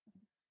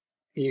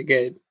You're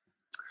good.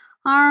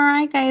 All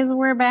right, guys,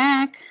 we're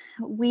back.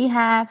 We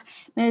have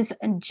Miss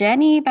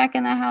Jenny back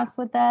in the house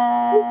with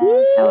us.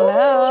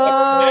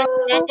 Hello.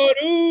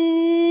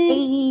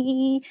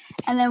 Hey.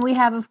 And then we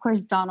have, of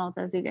course, Donald,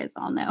 as you guys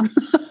all know.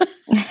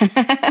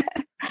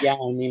 Yeah,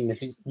 I mean,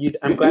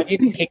 I'm glad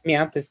you kicked me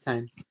out this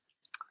time.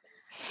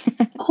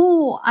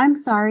 Oh, I'm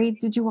sorry.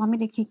 Did you want me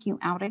to kick you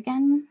out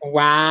again?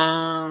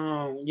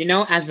 Wow.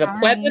 As the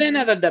president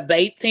of the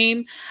debate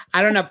team,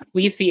 I don't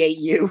appreciate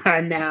you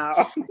right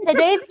now.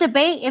 Today's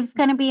debate is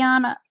going to be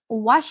on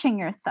washing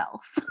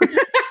yourself.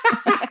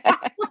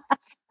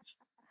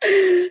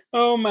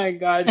 Oh my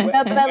God.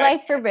 But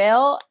like for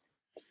real,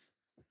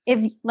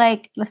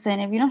 listen,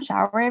 if you don't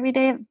shower every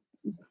day,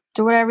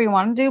 do whatever you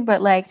want to do,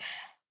 but like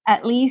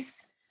at least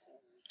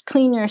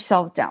clean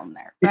yourself down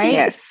there, right?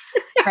 Yes.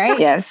 Right?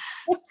 Yes.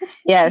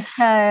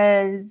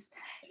 Because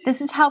this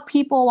is how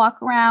people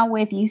walk around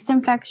with yeast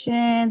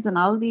infections and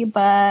all of the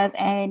above,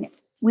 and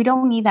we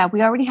don't need that.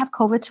 We already have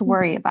COVID to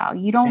worry about.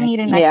 You don't need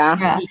an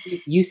extra.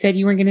 You said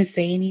you weren't going to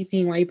say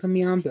anything. Why you put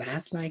me on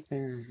blast like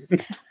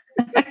that?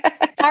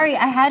 Sorry,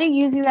 I had to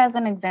use you as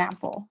an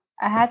example.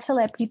 I had to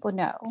let people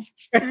know.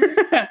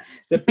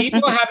 The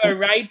people have a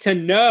right to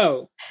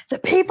know. The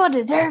people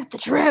deserve the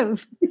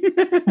truth.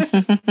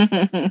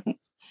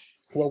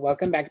 Well,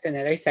 welcome back to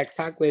another Sex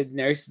Talk with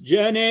Nurse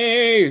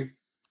Jenny.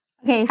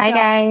 Okay, hi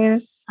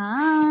guys.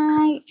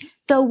 Hi.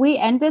 So we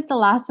ended the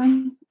last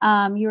one.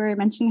 You were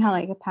mentioning how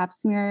like a pap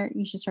smear,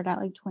 you should start at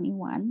like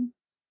 21.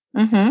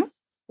 Mm-hmm.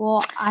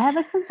 Well, I have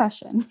a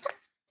confession.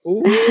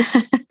 Ooh.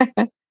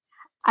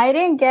 I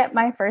didn't get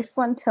my first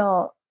one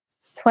till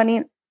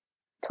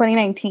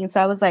 2019. So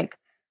I was like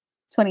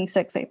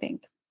 26, I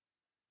think.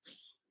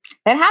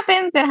 It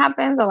happens.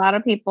 A lot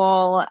of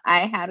people.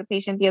 I had a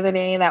patient the other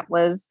day that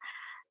was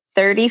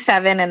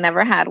 37 and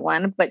never had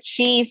one, but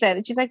she's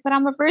like, but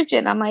I'm a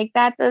virgin. I'm like,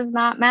 that does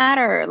not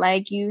matter.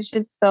 Like, you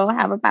should still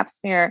have a pap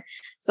smear.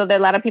 So there,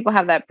 a lot of people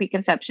have that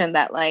preconception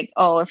that like,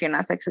 oh, if you're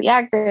not sexually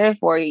active,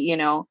 or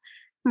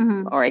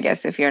or I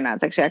guess if you're not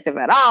sexually active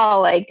at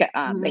all, like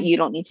that you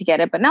don't need to get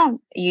it. But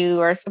no, you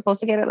are supposed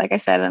to get it. Like I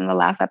said in the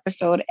last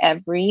episode,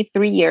 every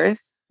 3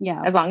 years.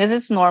 Yeah, as long as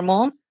it's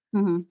normal.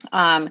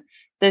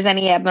 There's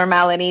any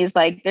abnormalities,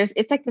 like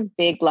it's like this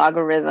big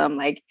logarithm.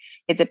 Like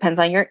it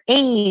depends on your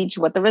age,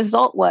 what the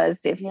result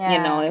was. If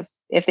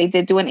if they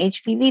did do an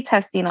HPV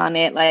testing on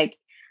it, like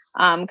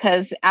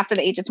because after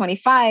the age of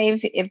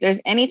 25, if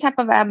there's any type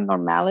of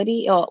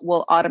abnormality, it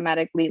will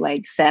automatically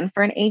like send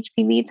for an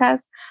HPV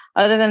test.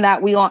 Other than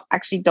that, we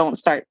don't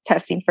start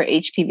testing for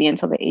HPV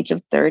until the age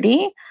of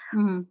 30.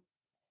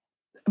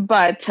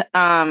 But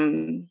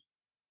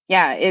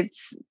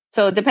it's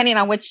so depending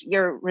on which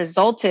your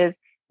result is,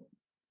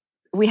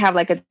 we have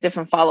like a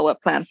different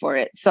follow-up plan for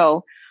it.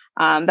 So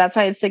that's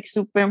why it's like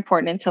super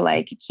important to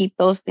like keep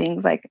those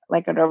things like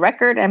at a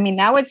record. I mean,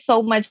 now it's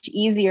so much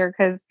easier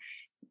because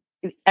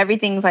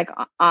everything's like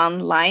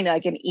online,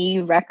 like an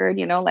e-record,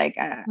 like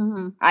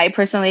I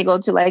personally go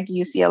to like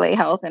UCLA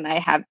Health and I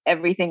have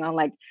everything on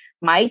like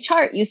my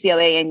chart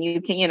UCLA, and you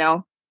can, you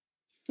can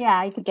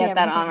get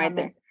that on right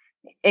there.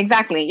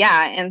 Exactly.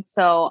 Yeah. And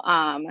so,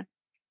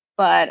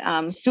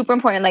 but super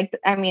important. Like,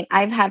 I mean,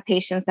 I've had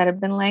patients that have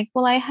been like,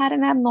 well, I had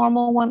an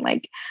abnormal one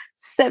like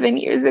 7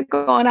 years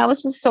ago and I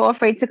was just so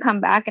afraid to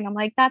come back. And I'm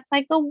like, that's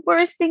like the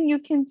worst thing you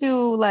can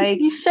do. Like,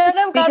 you should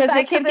have gone back, because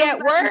it can get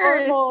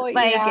worse.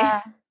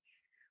 Like,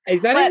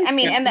 is that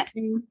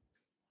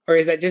or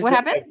is that just what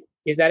happened?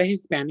 Is that a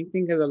Hispanic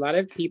thing? Because a lot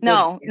of people.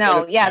 No.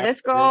 Yeah.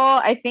 This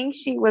girl, I think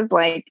she was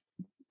like,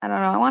 I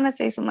don't know. I want to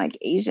say some like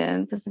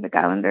Asian Pacific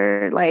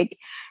Islander, like,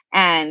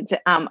 and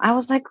I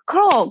was like,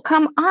 girl,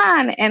 come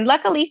on. And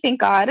luckily, thank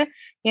God,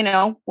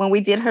 when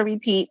we did her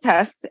repeat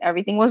test,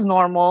 everything was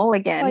normal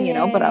again,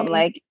 but I'm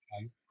like,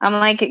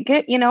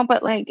 good,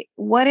 but like,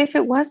 what if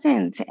it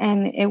wasn't?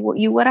 And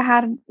you would have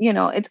had,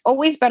 it's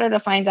always better to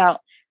find out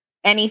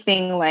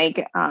anything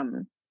like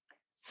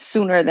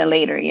sooner than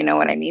later, you know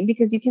what I mean?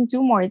 Because you can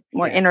do more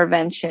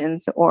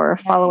interventions or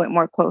follow it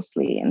more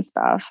closely and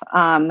stuff.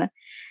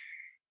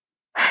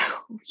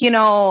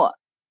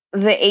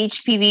 The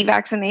HPV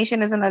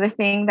vaccination is another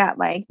thing that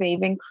like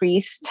they've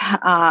increased.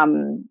 I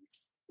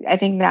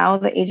think now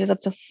the age is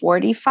up to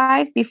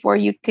 45. Before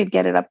you could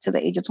get it up to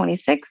the age of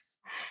 26.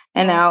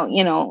 And now,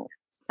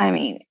 I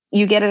mean,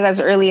 you get it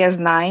as early as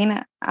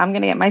 9. I'm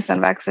going to get my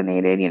son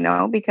vaccinated,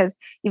 because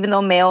even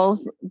though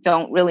males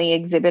don't really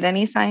exhibit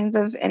any signs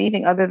of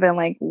anything other than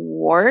like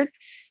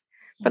warts,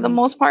 for the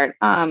most part,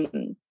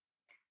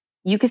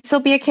 you could still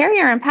be a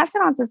carrier and pass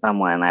it on to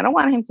someone. I don't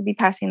want him to be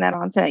passing that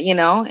on to,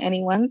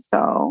 anyone.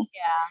 So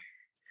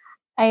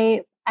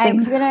I'm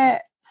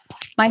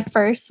my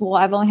first,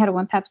 I've only had a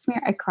one pap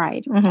smear. I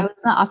cried. I was in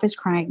the office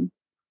crying.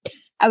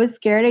 I was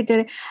scared. I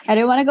didn't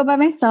want to go by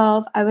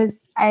myself.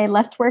 I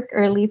left work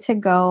early to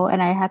go,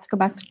 and I had to go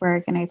back to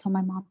work. And I told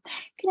my mom,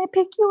 "Can I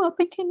pick you up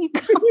and can you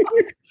come?"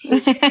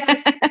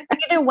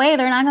 Either way,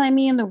 they're not gonna let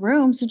me in the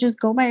room, so just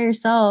go by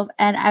yourself.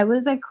 And I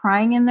was like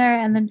crying in there.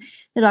 And then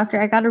the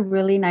doctor, I got a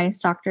really nice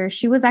doctor.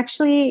 She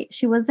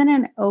wasn't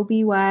an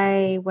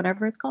OBY,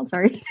 whatever it's called.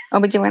 Sorry,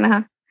 OB/GYN,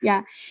 huh?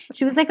 Yeah,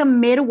 she was like a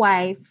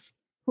midwife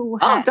who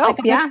had dope, like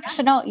a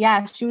professional.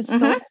 Yeah, she was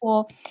so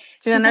cool.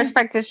 She's a nurse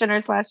practitioner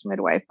 /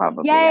 midwife,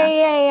 probably.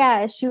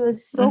 Yeah. She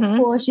was so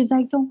cool. She's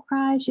like, don't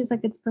cry. She's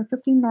like, it's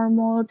perfectly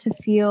normal to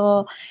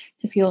feel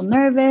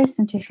nervous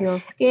and to feel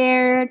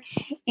scared.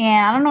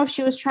 And I don't know if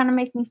she was trying to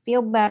make me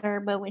feel better,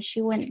 but when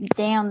she went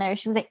down there,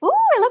 she was like, "Ooh,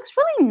 it looks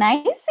really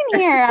nice in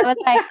here." I was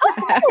like,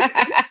 "Oh."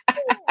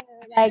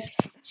 Like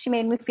she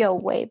made me feel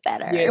way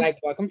better. You're like,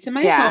 welcome to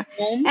my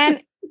home.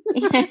 And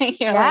you're like,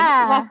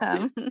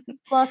 welcome.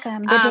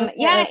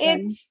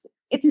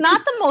 It's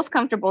not the most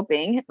comfortable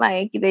thing.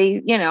 Like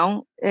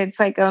it's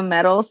like a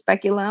metal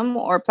speculum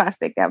or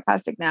plastic. They have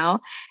plastic now,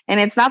 and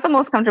it's not the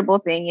most comfortable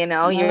thing.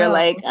 No. You're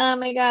like, oh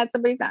my god,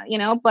 somebody's out.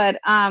 But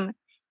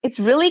it's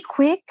really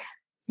quick.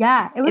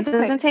 Yeah, it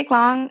doesn't take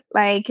long.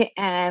 Like,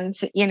 and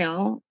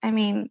I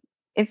mean,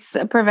 it's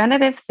a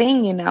preventative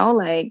thing.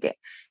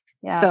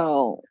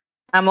 So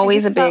I'm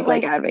always a big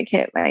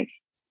advocate. Like,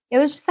 it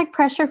was just like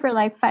pressure for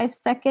like 5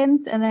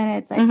 seconds, and then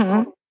it's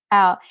like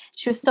out.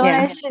 She was so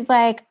nice. She's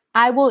like,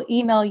 "I will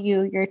email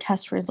you your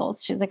test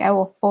results." She's like, "I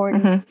will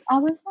forward them." I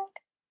was like,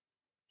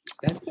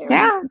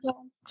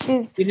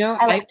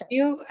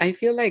 I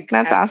feel like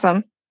that's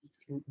awesome.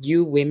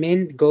 You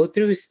women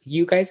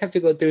you guys have to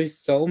go through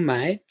so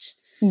much.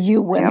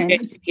 You women. You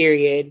get a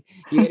period.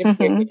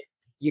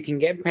 You can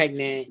get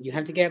pregnant. You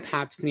have to get a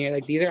pap smear.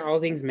 Like, these are all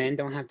things men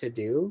don't have to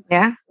do.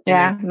 Yeah.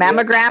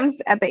 Mammograms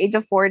at the age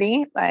of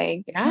 40.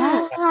 Like,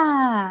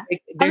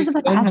 like, there's so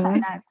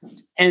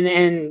next.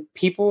 And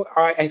people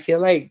are, I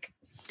feel like,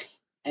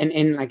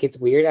 and like, it's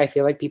weird. I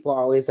feel like people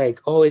are always like,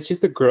 oh, it's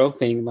just a girl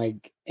thing.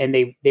 Like, and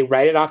they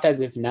write it off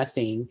as if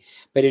nothing.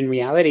 But in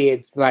reality,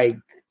 it's like,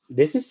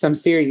 this is some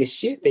serious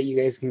shit that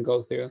you guys can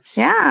go through.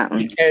 Yeah.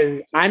 Because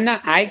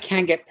I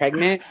can't get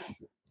pregnant,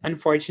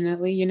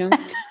 unfortunately,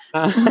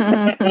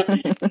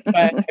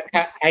 but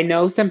I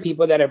know some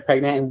people that are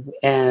pregnant,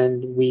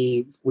 and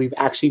we've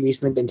actually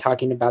recently been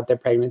talking about their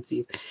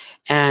pregnancies.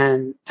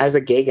 And as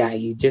a gay guy,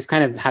 you just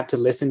kind of have to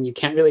listen. You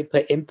can't really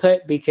put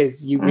input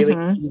because you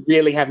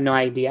really have no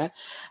idea.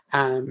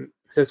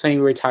 So it's funny,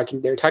 they were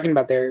talking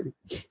about their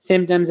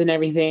symptoms and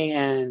everything,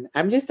 and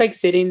I'm just like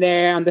sitting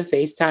there on the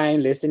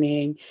FaceTime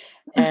listening,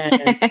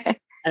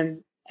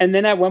 and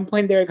then at one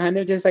point they were kind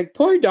of just like,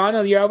 "Poor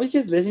Donald, you're always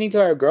just listening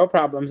to our girl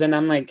problems." And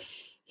I'm like,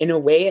 in a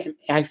way,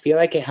 I feel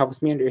like it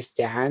helps me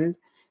understand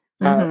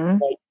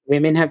what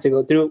women have to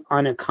go through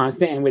on a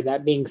constant. And with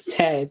that being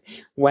said,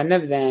 one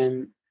of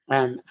them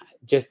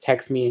just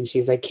texted me, and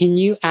she's like, "Can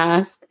you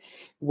ask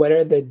what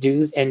are the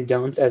do's and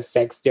don'ts of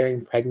sex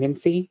during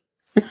pregnancy?"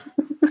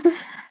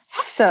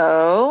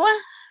 So,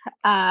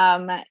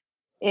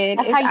 it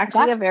is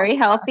actually a very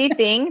healthy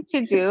thing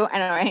to do. I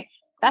know, right?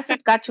 That's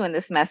what got you in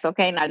this mess.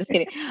 Okay, no, just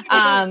kidding.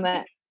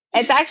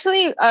 It's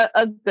actually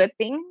a good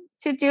thing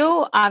to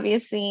do,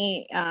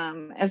 obviously,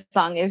 as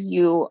long as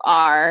you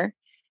are,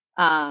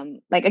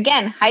 like,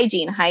 again,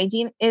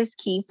 hygiene is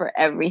key for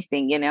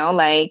everything,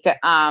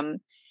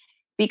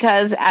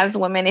 because as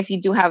women, if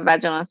you do have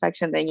vaginal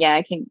infection, then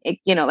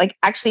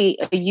actually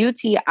a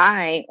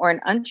UTI or an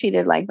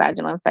untreated like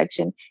vaginal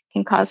infection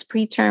can cause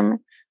preterm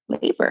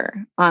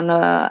labor on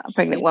a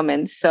pregnant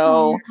woman.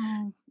 So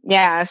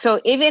so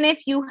even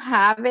if you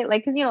have it,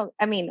 like, because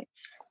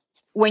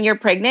when you're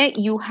pregnant,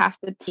 you have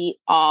to pee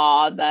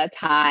all the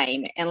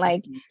time, and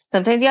like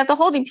sometimes you have to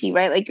hold and pee,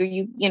 right? Like,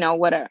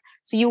 whatever.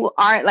 So you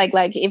are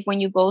like if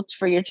when you go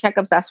for your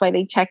checkups, that's why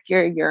they check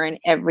your urine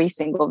every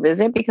single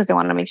visit, because they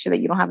want to make sure that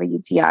you don't have a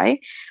UTI.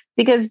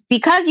 Because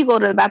you go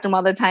to the bathroom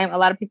all the time, a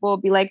lot of people will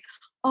be like,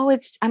 "Oh,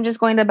 I'm just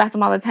going to the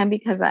bathroom all the time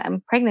because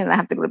I'm pregnant and I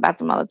have to go to the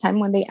bathroom all the time,"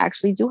 when they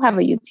actually do have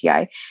a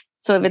UTI.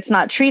 So if it's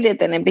not treated,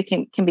 then it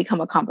can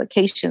become a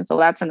complication. So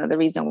that's another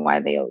reason why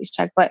they always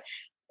check. But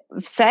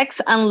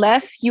sex,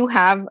 unless you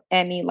have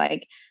any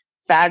like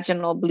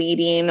vaginal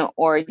bleeding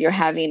or you're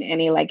having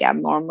any like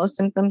abnormal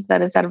symptoms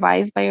that is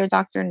advised by your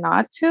doctor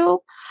not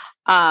to,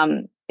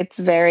 it's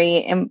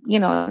very,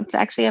 it's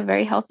actually a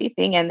very healthy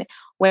thing. And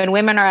when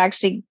women are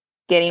actually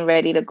getting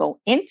ready to go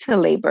into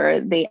labor,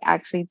 they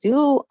actually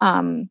do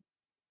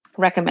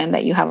recommend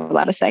that you have a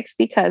lot of sex,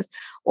 because,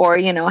 or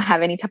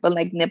have any type of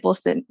like nipple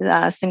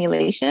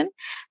stimulation,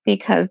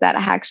 because that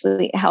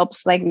actually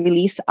helps like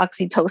release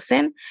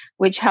oxytocin,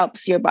 which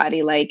helps your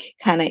body like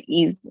kind of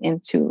ease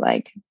into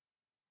like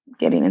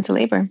getting into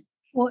labor.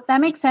 Well,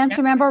 that makes sense.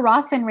 Remember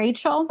Ross and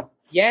Rachel?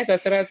 Yes,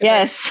 that's what I was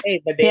about to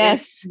say. But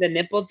the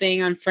nipple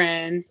thing on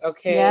Friends.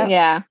 Okay.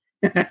 Yeah.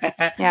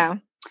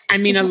 I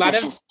mean,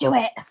 just do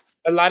it.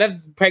 A lot of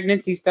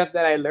pregnancy stuff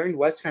that I learned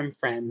was from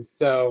Friends.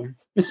 So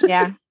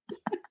yeah.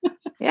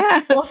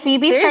 Well,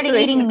 Phoebe started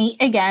eating meat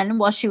again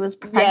while she was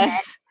pregnant.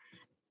 Yes.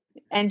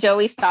 and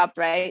Joey stopped,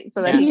 right?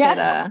 So that he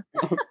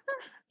could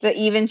the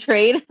even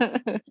trade.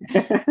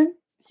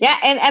 Yeah,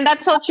 and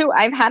that's so true.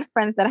 I've had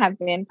friends that have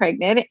been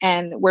pregnant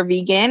and were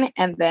vegan,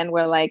 and then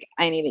were like,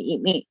 I need to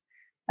eat meat.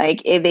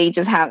 Like they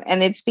just have,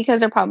 and it's because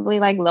they're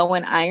probably like low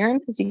in iron,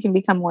 because you can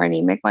become more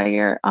anemic while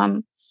you're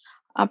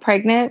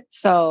pregnant.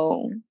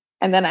 So,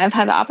 and then I've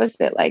had the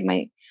opposite. Like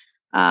my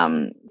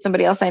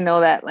somebody else I know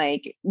that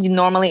like you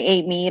normally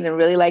ate meat and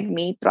really liked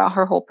meat throughout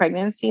her whole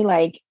pregnancy,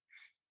 like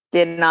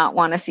did not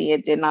want to see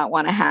it, did not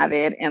want to have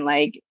it, and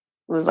like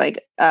was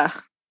like,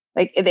 ugh.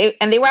 Like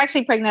they were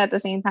actually pregnant at the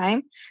same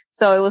time.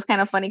 So it was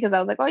kind of funny because I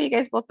was like, oh, you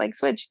guys both like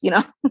switched, you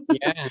know?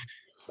 Yeah.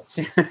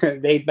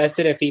 They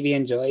busted a Phoebe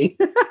and Joy.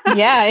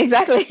 Yeah,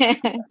 exactly.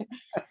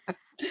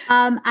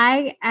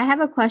 I have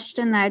a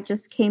question that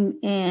just came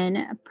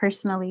in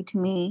personally to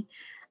me.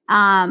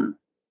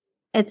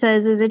 It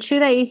says, is it true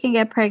that you can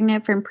get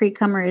pregnant from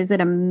pre-cum, or is it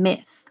a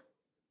myth?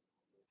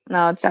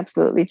 No, it's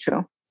absolutely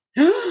true.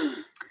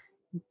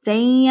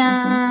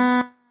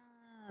 Damn.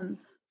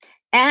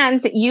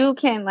 And you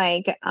can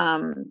like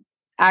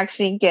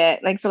actually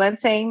get like, so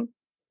let's say,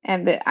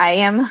 and I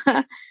am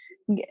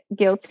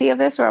guilty of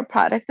this or a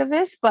product of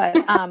this, but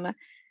I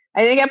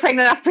didn't get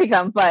pregnant off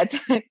pre-cum, but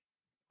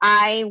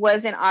I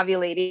wasn't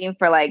ovulating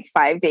for like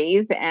 5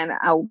 days, and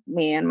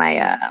me and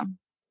my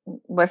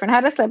boyfriend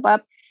had a slip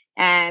up,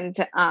 and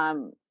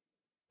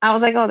I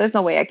was like, oh, there's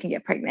no way I can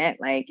get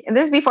pregnant. Like, and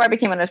this is before I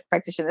became a nurse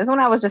practitioner. This is when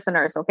I was just a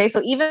nurse. Okay.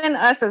 So even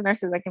us as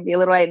nurses, I can be a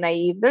little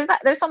naive. There's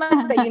so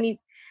much that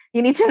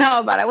you need to know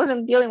about. I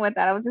wasn't dealing with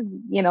that. I was just,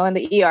 in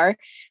the ER,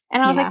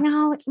 and I was like,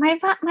 no, my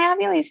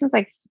ovulation's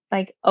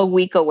like a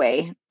week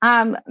away.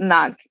 I'm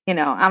not,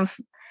 I'm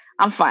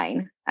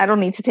fine. I don't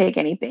need to take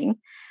anything.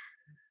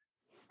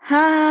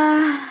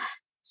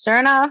 Sure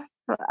enough,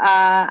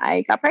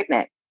 I got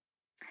pregnant,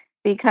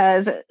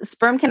 because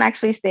sperm can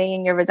actually stay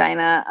in your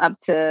vagina up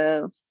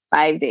to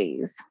 5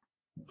 days.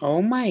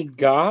 Oh my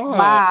God.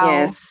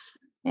 Wow.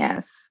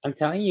 Yes. I'm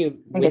telling you.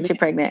 And get you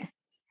pregnant.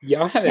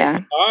 Y'all have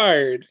it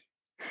hard.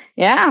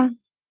 Yeah.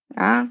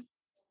 Oh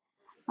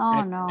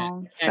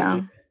no.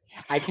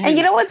 I can't. And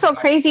you know what's so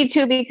crazy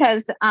too,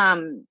 because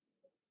and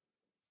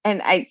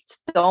I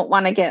don't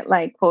want to get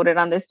like quoted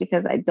on this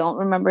because I don't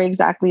remember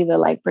exactly the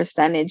like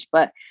percentage,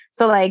 but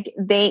so like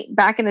they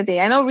back in the day,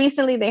 I know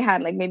recently they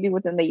had like maybe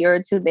within the year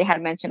or two, they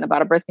had mentioned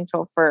about a birth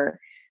control for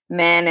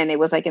men, and it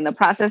was like in the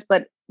process,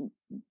 but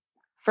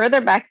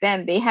further back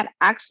then they had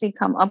actually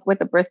come up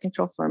with a birth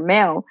control for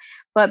male,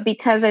 but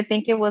because I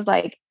think it was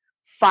like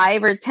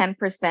 5 or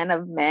 10%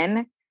 of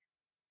men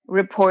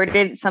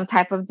reported some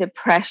type of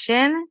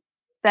depression,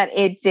 that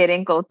it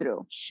didn't go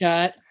through.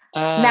 Shut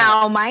up.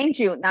 Now, mind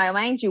you,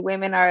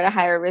 women are at a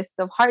higher risk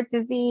of heart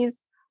disease,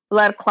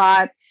 blood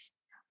clots,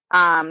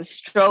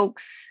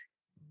 strokes,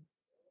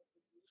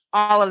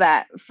 all of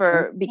that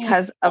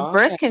because of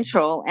birth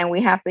control. And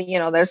we have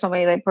to, there's so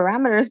many like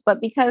parameters,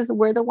 but because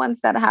we're the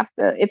ones that have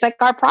to, it's like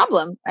our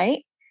problem,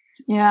 right?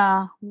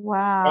 Yeah.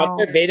 Wow.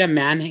 God forbid a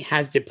man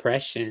has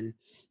depression.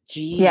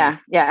 Gee. Yeah.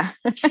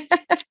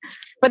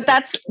 But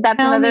that's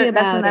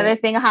another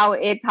thing, how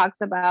it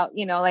talks about,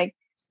 like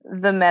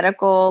the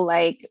medical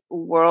like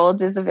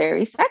world is a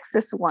very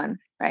sexist one,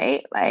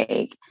 right?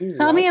 Like,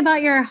 tell me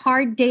about your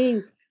hard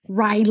day,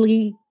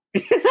 Riley.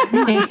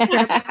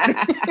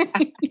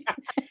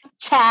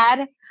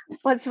 Chad,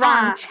 what's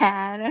wrong,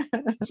 Chad?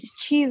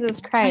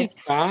 Jesus Christ.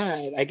 Oh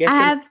my God. I guess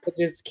I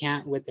just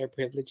can't with their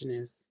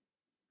privilegeness.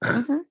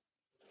 Don't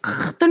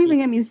even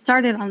get me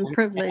started on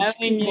privilege.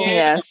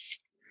 Yes.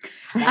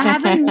 I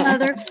have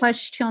another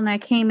question that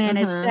came in.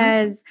 It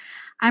says,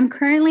 I'm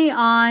currently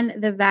on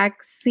the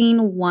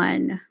vaccine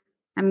one.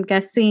 I'm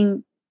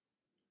guessing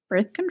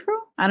birth control?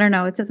 I don't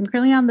know. It says I'm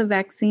currently on the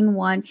vaccine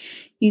one.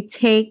 You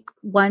take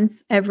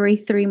once every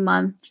 3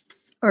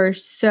 months or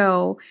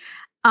so.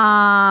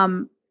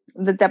 The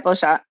Depo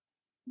shot.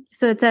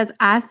 So it says,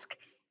 ask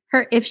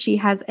her if she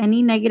has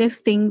any negative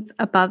things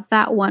about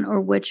that one,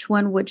 or which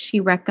one would she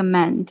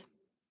recommend?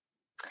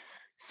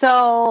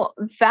 So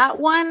that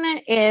one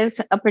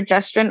is a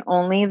progesterone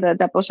only. The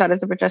Depo shot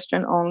is a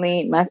progesterone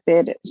only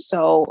method.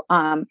 So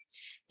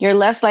you're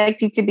less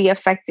likely to be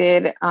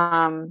affected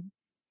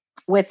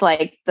with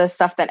like the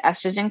stuff that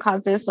estrogen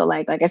causes. So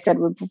like I said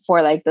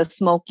before, like the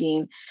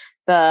smoking,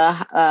 the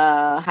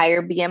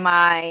higher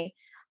BMI,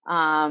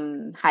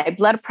 high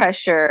blood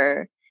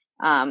pressure,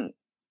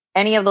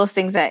 any of those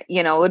things that,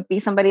 would be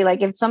somebody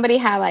like, if somebody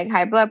had like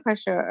high blood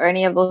pressure or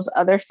any of those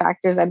other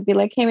factors, I'd be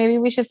like, hey, maybe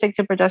we should stick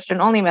to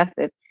progesterone only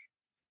method.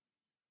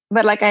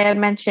 But like I had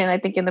mentioned, I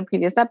think in the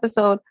previous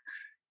episode,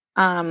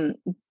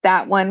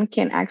 that one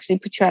can actually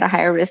put you at a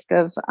higher risk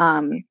of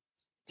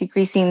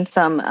decreasing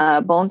some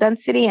bone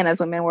density. And as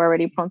women, we're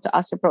already prone to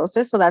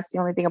osteoporosis. So that's the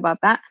only thing about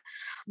that.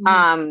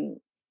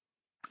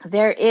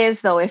 There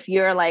is, though, if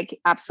you're like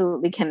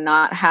absolutely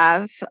cannot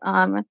have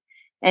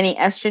any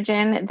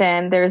estrogen,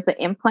 then there's the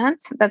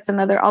implant. That's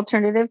another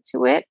alternative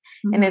to it.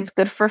 And it's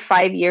good for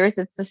 5 years.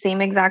 It's the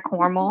same exact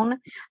hormone.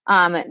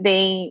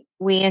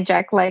 We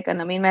inject like a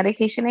numbing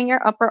medication in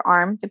your upper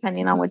arm,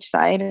 depending on which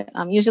side.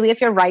 Usually if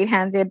you're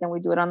right-handed, then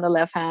we do it on the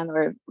left hand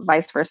or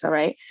vice versa,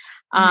 right?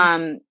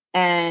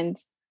 And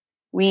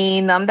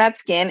we numb that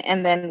skin,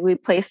 and then we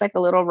place like a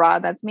little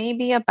rod that's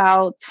maybe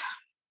about,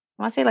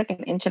 I want to say like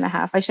 1.5 inches.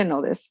 I should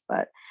know this,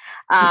 but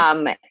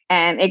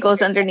and it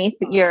goes underneath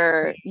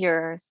your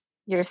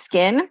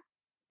skin,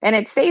 and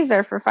it stays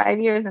there for 5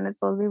 years, and it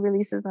slowly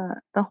releases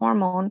the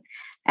hormone.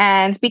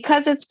 And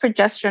because it's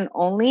progesterone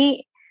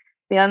only,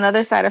 the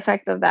another side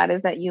effect of that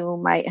is that you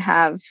might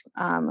have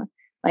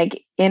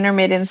like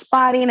intermittent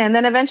spotting, and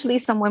then eventually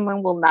some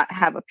women will not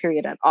have a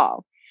period at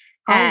all.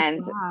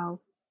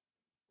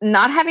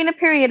 Not having a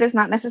period is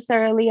not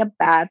necessarily a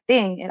bad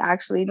thing. It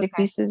actually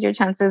decreases your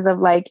chances of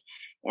like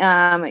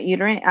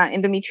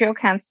endometrial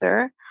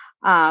cancer,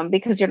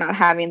 because you're not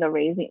having the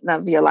raising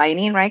of your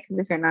lining, right? Because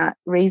if you're not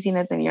raising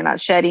it, then you're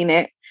not shedding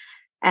it.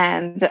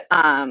 And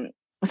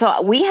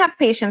so we have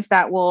patients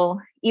that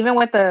will, even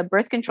with the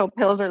birth control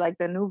pills or like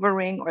the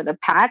NuvaRing or the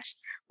patch,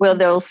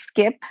 they'll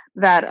skip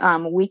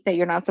that week that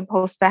you're not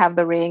supposed to have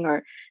the ring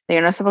or that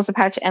you're not supposed to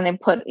patch, and then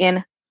put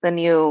in the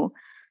new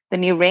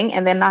ring,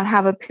 and then not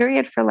have a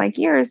period for like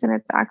years, and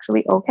it's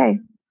actually okay.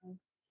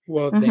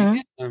 Well,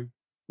 damn.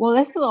 Well,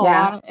 this is a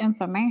lot of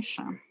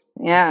information.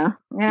 Yeah.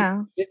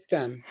 It's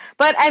done.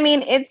 But I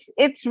mean,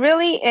 it's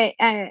really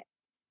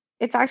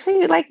it's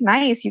actually like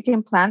nice. You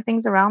can plan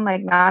things around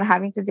like not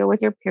having to deal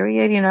with your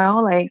period,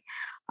 like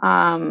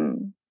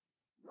going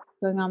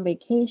on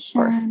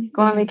vacation.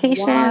 Go on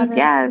vacations,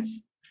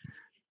 yes.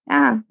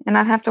 Yeah, and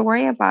not have to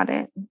worry about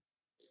it.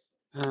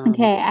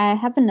 Okay, I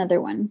have another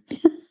one.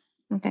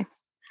 Okay.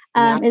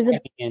 Is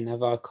it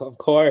of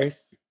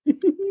course.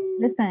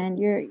 Listen,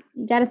 you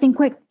got to think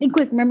quick.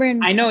 Remember,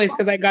 I know it's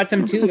because I got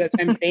some too. That's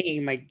what I'm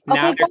saying. Like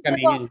now they're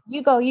coming in.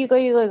 You go.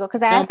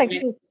 Because I asked like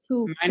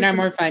two. Mine are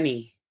more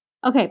funny.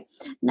 Okay.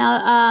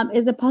 Now,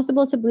 is it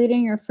possible to bleed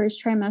in your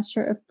first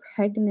trimester of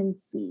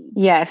pregnancy?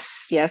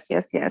 Yes.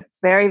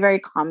 Very, very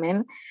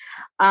common.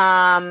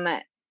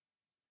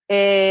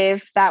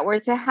 If that were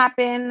to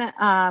happen,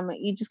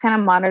 you just kind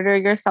of monitor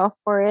yourself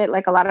for it.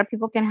 Like a lot of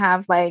people can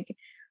have like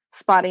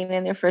spotting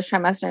in their first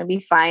trimester and be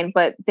fine,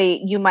 but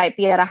you might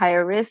be at a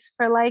higher risk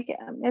for like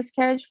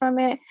miscarriage from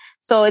it.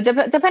 So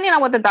depending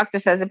on what the doctor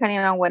says, depending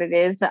on what it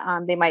is,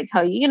 they might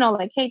tell you,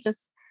 like, hey,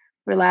 just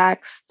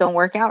relax, don't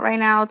work out right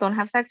now, don't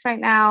have sex right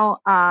now.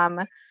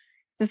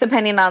 Just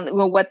depending on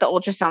what the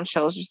ultrasound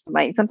shows. Just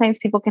like sometimes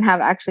people can have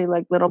actually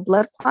like little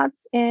blood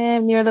clots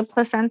near the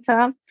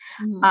placenta.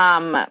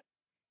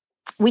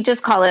 We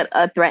just call it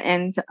a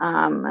threatened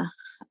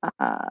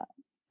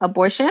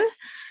abortion.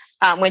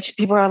 Which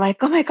people are like,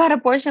 oh my God,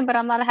 abortion, but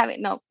I'm not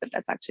having, no, but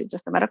that's actually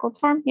just a medical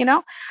term,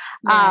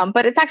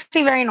 but it's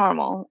actually very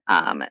normal.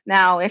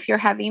 Now, if you're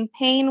having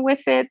pain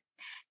with it,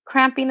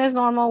 cramping is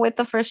normal with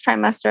the first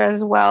trimester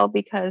as well,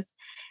 because,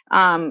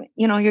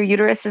 your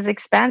uterus is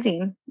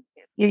expanding.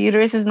 Your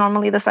uterus is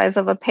normally the size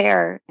of a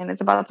pear, and it's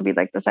about to be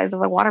like the size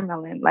of a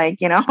watermelon,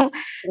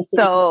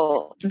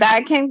 so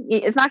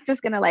it's not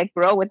just going to like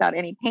grow without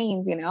any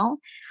pains,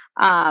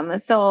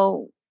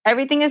 so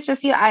everything is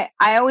just I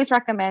always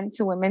recommend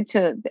to women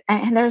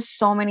and there's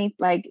so many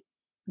like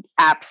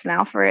apps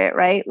now for it,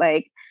 right?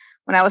 Like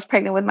when I was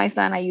pregnant with my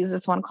son, I used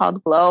this one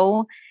called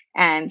Glow,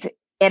 and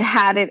it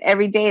had it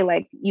every day.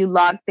 Like you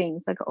log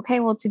things like, okay,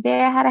 well,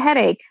 today I had a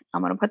headache.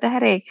 I'm going to put the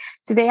headache.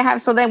 Today I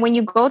have, so then when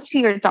you go to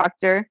your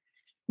doctor,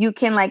 you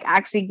can like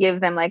actually give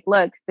them like,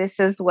 look, this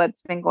is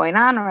what's been going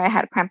on, or I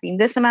had cramping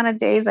this amount of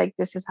days. Like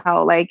this is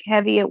how like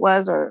heavy it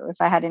was, or if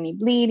I had any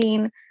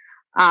bleeding.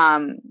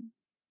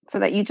 So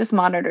that you just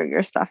monitor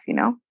your stuff,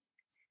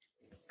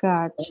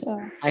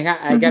 Gotcha. I got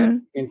a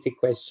pregnancy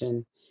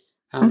question.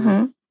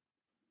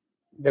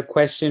 The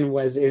question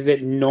was, is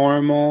it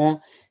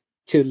normal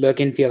to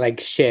look and feel like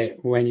shit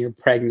when you're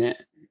pregnant?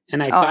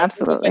 And I thought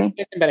absolutely.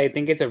 But I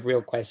think it's a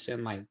real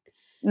question. Like,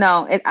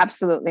 no, it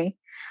absolutely.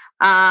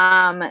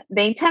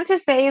 They tend to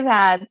say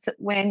that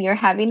when you're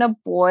having a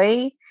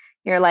boy,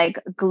 you're like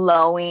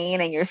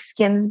glowing and your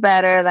skin's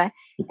better. That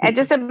it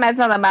just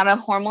depends on the amount of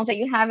hormones that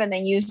you have. And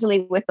then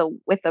usually with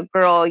a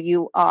girl,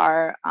 you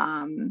are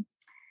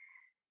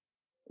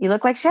you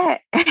look like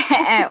shit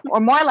or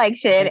more like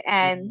shit,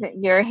 and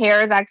your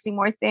hair is actually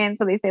more thin.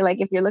 So they say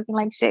like if you're looking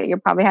like shit, you're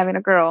probably having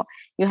a girl.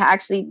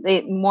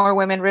 More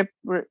women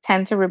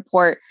tend to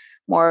report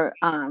more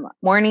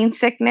morning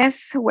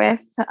sickness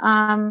with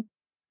a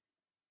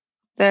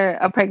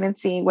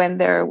pregnancy when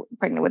they're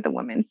pregnant with a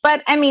woman.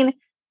 But I mean,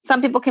 some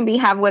people can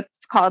have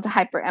what's called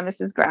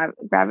hyperemesis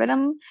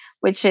gravidum,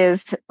 which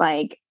is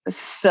like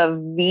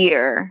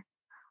severe,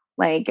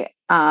 like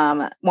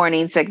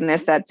morning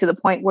sickness, that to the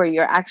point where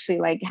you're actually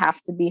like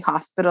have to be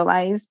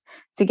hospitalized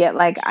to get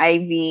like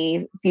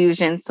IV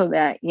fusion. So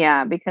that,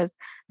 because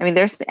I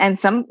mean,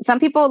 some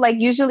people, like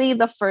usually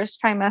the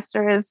first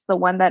trimester is the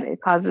one that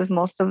it causes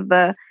most of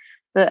the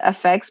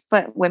effects,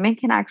 but women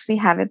can actually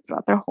have it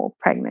throughout their whole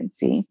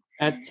pregnancy.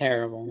 That's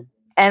terrible.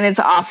 And it's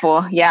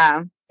awful.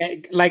 Yeah.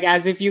 Like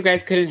as if you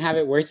guys couldn't have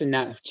it worse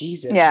enough.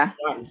 Jesus. Yeah.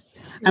 Christ.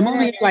 I'm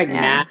over here like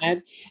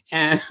mad.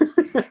 And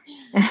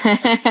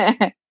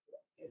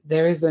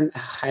there is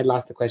I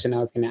lost the question I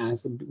was going to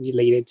ask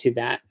related to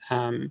that.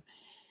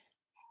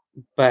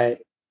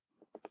 But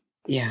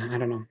yeah, I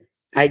don't know.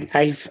 I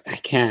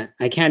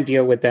can't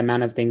deal with the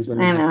amount of things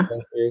women have to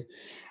go through.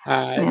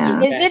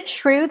 Is it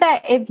true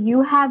that if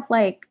you have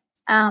like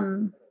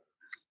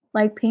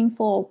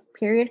painful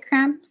period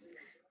cramps,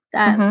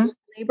 that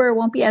labor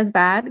won't be as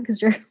bad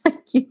because you're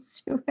like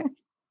used to it?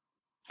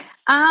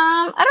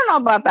 I don't know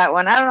about that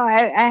one. I don't know.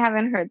 I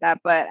haven't heard that,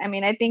 but I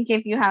mean, I think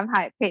if you have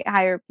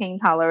higher pain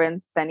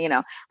tolerance, then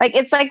like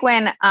it's like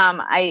when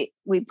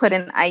we put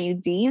in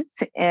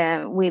IUDs,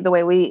 and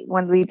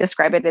when we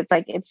describe it, it's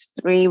like it's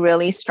 3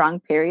 really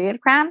strong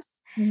period cramps.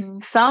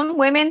 Some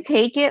women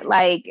take it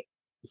like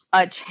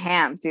a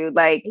champ, dude.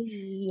 Like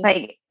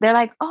they're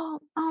like, oh,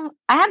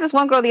 I had this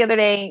one girl the other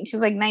day. She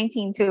was like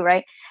 19 too,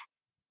 right?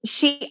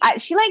 She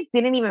like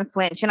didn't even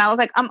flinch, and I was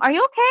like, are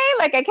you okay?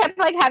 Like I kept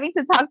like having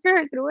to talk to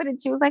her through it,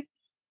 and she was like,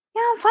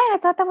 yeah, I'm fine. I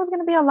thought that was going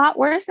to be a lot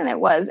worse than it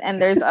was.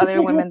 And there's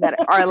other women that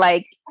are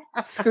like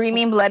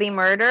screaming bloody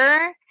murder.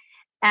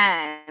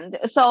 And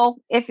so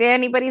if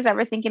anybody's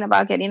ever thinking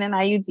about getting an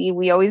IUD,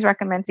 we always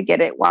recommend to get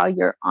it while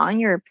you're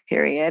on your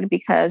period,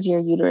 because your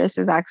uterus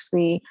is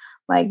actually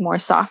like more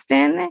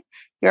softened.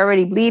 You're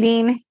already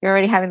bleeding. You're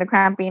already having the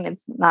cramping.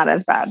 It's not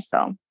as bad.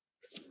 So.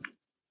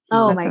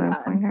 Oh my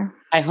God.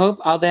 I hope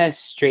all the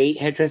straight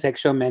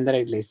heterosexual men that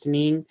are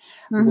listening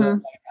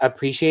will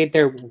appreciate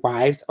their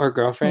wives or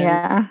girlfriends.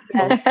 Yeah.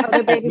 Or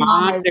their baby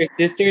moms. Their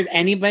sisters,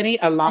 anybody,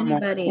 a lot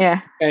more.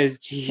 Yeah. Because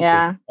Jesus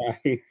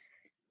Christ.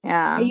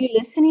 Yeah. Are you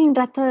listening,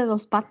 Rata de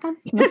los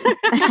Patas? No.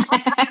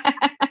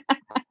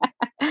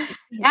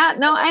 Yeah,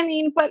 no, I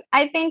mean, but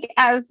I think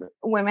as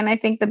women, I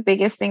think the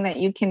biggest thing that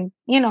you can,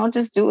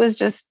 just do is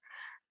just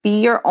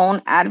be your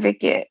own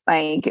advocate.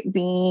 Like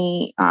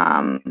be,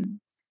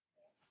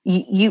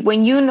 you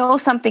when you know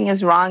something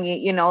is wrong,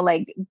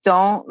 like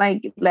don't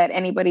like let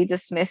anybody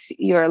dismiss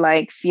your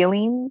like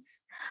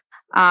feelings.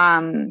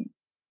 I'm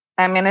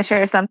gonna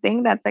share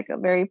something that's like a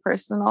very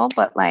personal,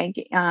 but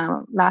like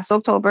last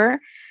October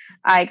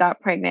I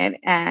got pregnant,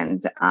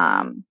 and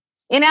I'm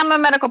a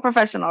medical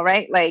professional,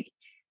 right? Like,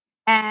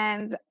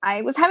 and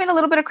I was having a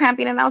little bit of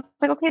cramping, and I was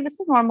like, okay, this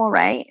is normal,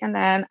 right? And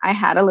then I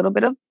had a little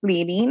bit of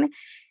bleeding,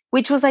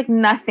 which was like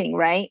nothing,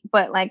 right?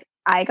 But like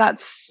I got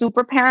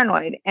super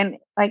paranoid, and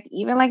like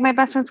even like my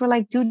best friends were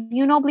like, dude,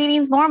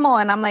 bleeding's normal.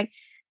 And I'm like,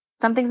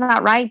 something's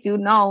not right, dude.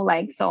 No,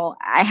 like, so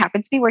I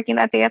happened to be working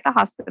that day at the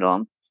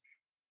hospital,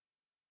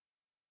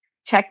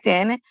 checked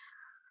in.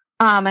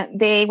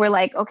 They were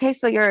like, okay,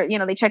 so you're,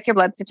 they check your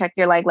blood to check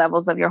your like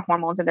levels of your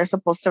hormones, and they're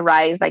supposed to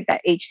rise like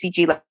that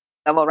HCG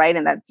level, right?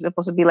 And that's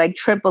supposed to be like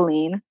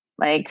tripling,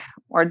 like,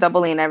 or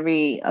doubling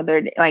every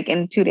other day, like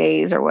in 2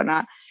 days or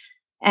whatnot.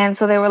 And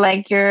so they were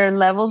like, your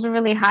levels are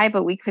really high,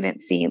 but we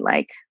couldn't see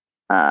like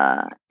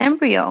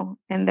embryo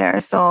in there.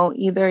 So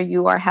either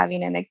you are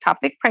having an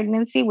ectopic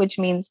pregnancy, which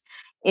means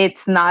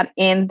it's not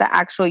in the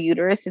actual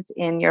uterus, it's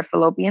in your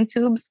fallopian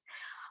tubes,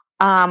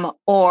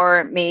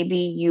 or maybe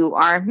you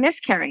are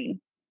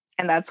miscarrying.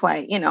 And that's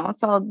why,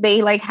 so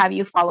they like have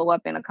you follow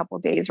up in a couple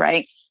of days,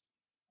 right?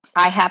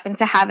 I happened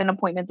to have an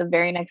appointment the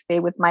very next day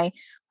with my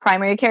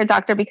primary care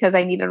doctor because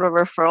I needed a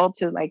referral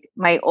to like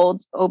my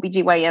old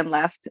OBGYN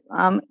left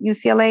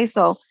UCLA.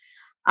 So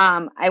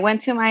I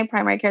went to my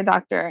primary care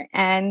doctor,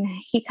 and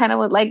he kind of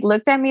would like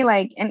looked at me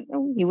like, and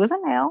he was a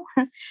male,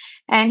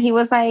 and he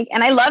was like,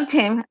 and I loved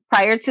him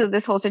prior to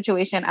this whole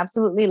situation,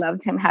 absolutely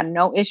loved him, had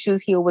no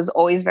issues. He was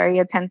always very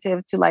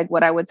attentive to like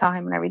what I would tell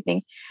him and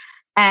everything.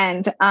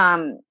 And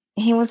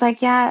he was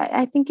like, yeah,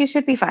 I think you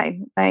should be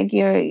fine. Like,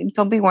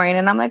 don't be worrying.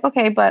 And I'm like,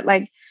 okay, but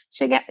like,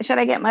 should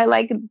I get my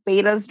like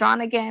betas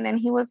drawn again? And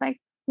he was like,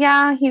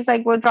 yeah. He's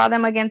like, we'll draw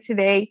them again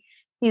today.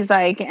 He's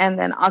like, and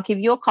then I'll give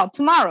you a call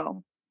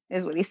tomorrow,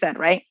 is what he said,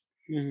 right?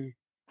 Mm-hmm.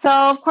 So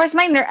of course,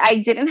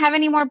 I didn't have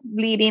any more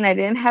bleeding. I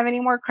didn't have any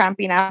more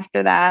cramping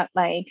after that.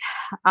 Like,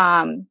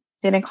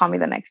 didn't call me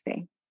the next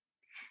day.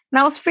 And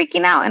I was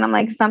freaking out, and I'm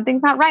like,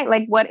 something's not right.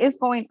 Like, what is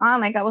going on?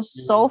 Like, I was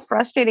so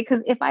frustrated,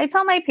 because if I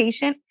tell my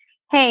patient,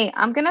 hey,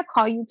 I'm going to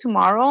call you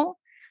tomorrow,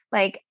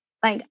 like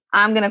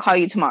I'm going to call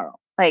you tomorrow.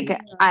 Like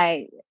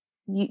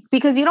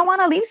because you don't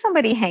want to leave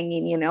somebody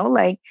hanging,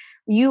 like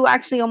you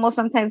actually almost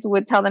sometimes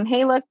would tell them,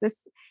 hey, look,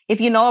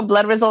 if a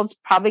blood result's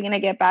probably going to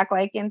get back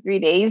like in 3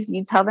 days,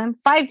 you tell them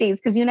 5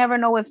 days, because you never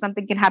know if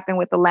something can happen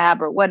with the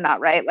lab or whatnot,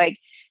 right? Like,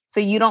 so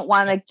you don't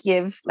want to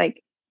give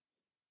like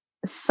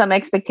some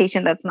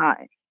expectation that's not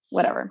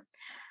whatever.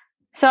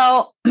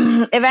 So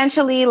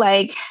eventually,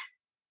 like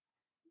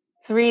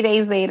 3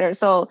 days later,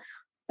 so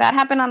that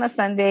happened on a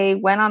Sunday,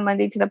 went on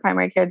Monday to the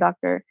primary care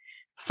doctor,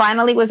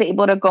 finally was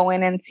able to go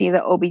in and see the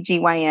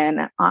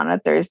OBGYN on a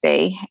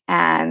Thursday,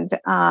 and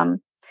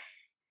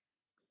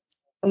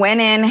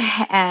went in,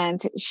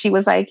 and she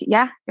was like,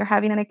 yeah, you're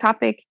having an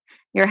ectopic.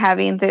 You're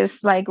having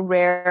this like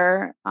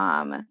rare,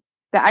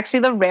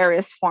 the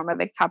rarest form of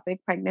ectopic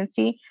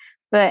pregnancy.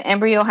 the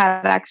embryo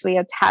had actually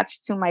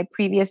attached to my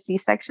previous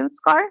C-section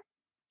scar.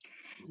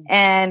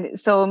 And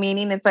so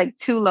meaning it's like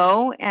too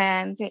low,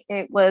 and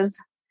it was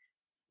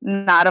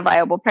not a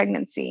viable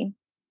pregnancy.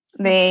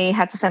 They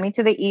had to send me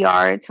to the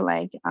ER to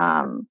like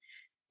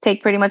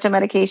take pretty much a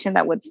medication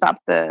that would stop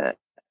the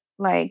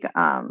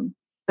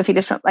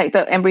fetus from, like,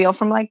 the embryo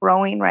from like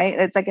growing, right?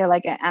 It's like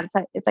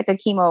a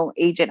chemo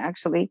agent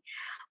actually.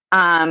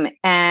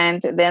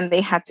 And then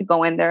they had to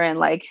go in there and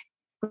like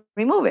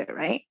remove it,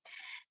 right?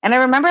 And I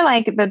remember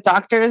like the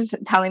doctors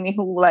telling me,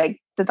 who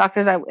like the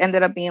doctors that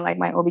ended up being like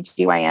my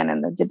OBGYN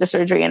and did the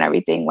surgery and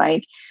everything,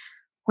 like,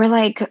 we're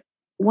like,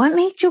 what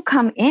made you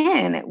come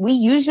in? We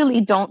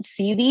usually don't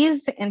see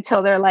these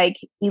until they're like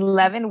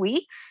 11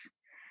 weeks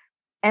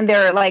and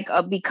they're like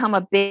become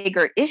a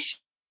bigger issue.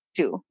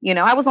 You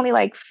know, I was only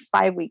like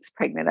 5 weeks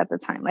pregnant at the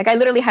time. Like I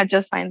literally had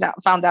just found out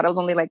I was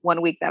only like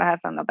 1 week that I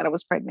had found out that I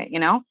was pregnant, you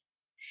know?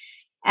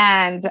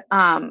 And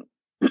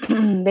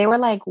they were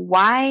like,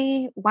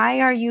 why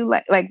are you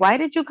like, why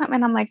did you come?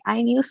 And I'm like,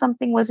 I knew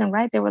something wasn't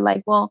right. They were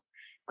like, well,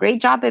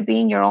 great job at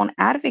being your own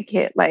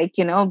advocate. Like,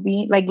 you know,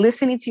 being like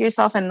listening to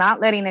yourself and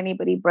not letting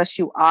anybody brush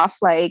you off.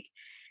 Like,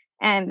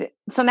 and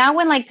so now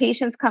when like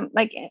patients come,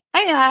 like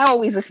I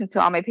always listen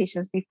to all my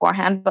patients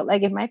beforehand, but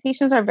like if my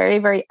patients are very,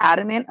 very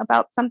adamant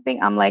about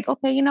something, I'm like,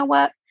 okay, you know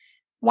what?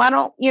 Why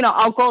don't, you know,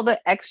 I'll go the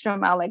extra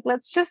mile. Like,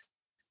 let's just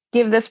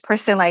give this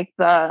person like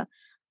the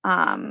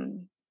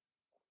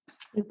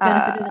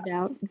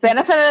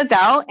benefit of the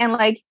doubt and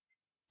like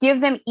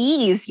give them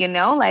ease, you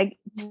know, like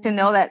to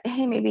know that,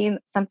 hey, maybe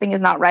something is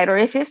not right. Or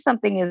if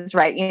something is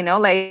right, you know,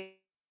 like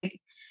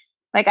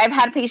I've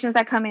had patients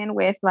that come in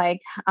with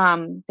like,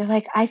 they're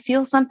like, I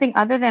feel something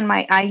other than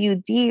my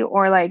IUD,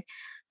 or like,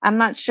 I'm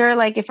not sure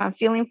like if I'm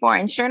feeling for,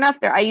 and sure enough,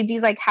 their IUD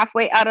is like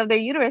halfway out of their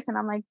uterus. And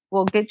I'm like,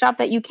 well, good job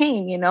that you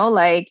came, you know,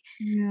 like,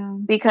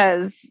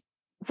 because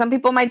some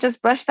people might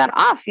just brush that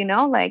off, you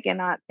know, like, and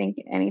not think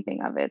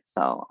anything of it.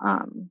 So,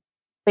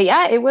 but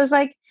yeah, it was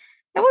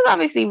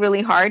obviously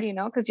really hard, you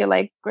know, because you're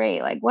like,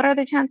 great, like, what are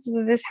the chances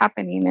of this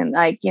happening? And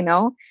like, you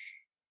know,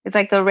 it's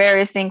like the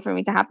rarest thing for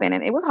me to happen.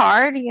 And it was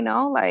hard, you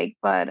know, like,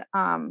 but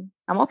I'm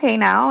okay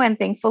now. And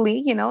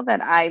thankfully, you know,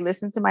 that I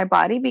listened to my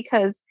body,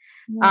 because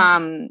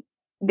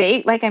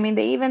they like, I mean,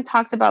 they even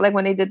talked about like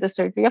when they did the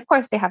surgery, of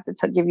course they have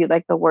to give you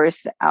like the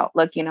worst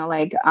outlook, you know,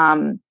 like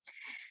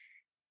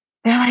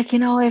they're like, you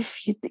know, if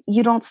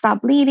you don't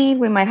stop bleeding,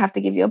 we might have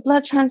to give you a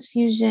blood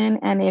transfusion.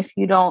 And if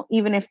you don't,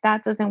 even if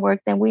that doesn't work,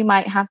 then we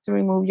might have to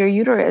remove your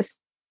uterus.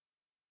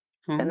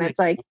 And it's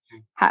like,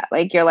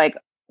 like, you're like,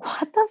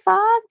 what the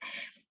fuck?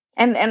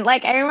 And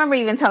like, I remember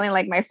even telling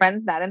like my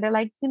friends that, and they're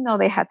like, you know,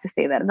 they had to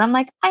say that. And I'm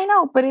like, I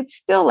know, but it's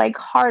still like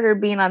harder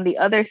being on the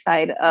other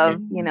side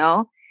of, you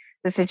know,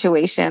 the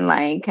situation.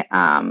 Like,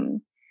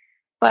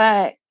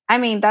 but I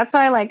mean, that's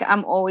why like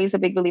I'm always a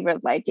big believer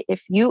of like,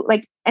 if you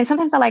like, and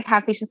sometimes I like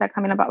have patients that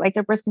come in about like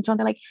their birth control, and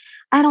they're like,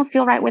 I don't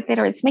feel right with it,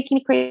 or it's making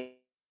me crazy.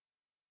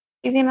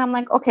 And I'm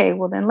like, okay,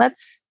 well then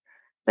let's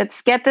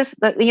get this,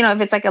 you know,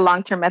 if it's like a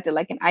long-term method,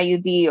 like an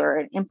IUD or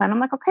an implant, I'm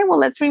like, okay, well,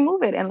 let's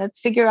remove it and let's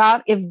figure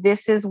out if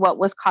this is what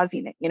was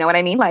causing it. You know what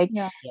I mean? Like,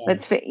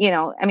 you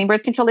know, I mean,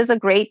 birth control is a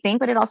great thing,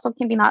 but it also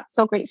can be not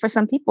so great for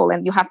some people.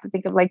 And you have to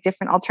think of like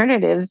different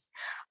alternatives.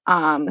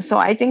 So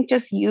I think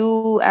just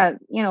you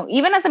know,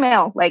 even as a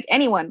male, like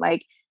anyone,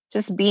 like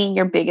just being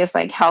your biggest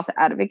like health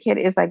advocate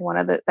is like one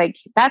of the, like,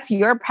 that's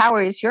your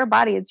power. It's your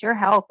body. It's your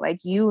health. Like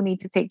you need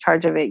to take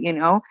charge of it, you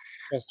know?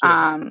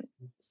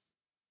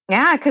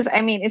 Yeah, because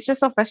I mean, it's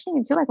just so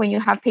frustrating too. Like when you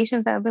have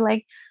patients that will be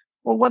like,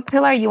 well, what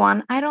pill are you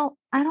on? I don't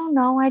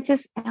know.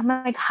 I'm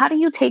like, how do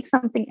you take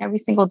something every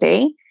single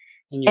day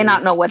and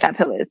not know what that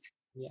pill is?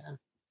 Yeah.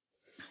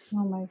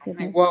 Oh my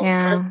goodness. Well,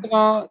 first of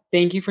all,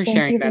 thank you for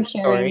sharing that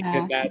story.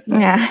 That's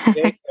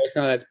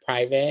personal, that's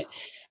private.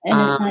 And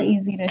it's not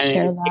easy to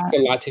share that. It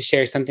takes a lot to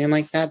share something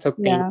like that. So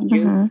thank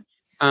you.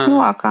 You're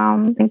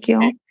welcome. Thank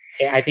you.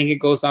 I think it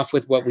goes off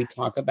with what we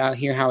talk about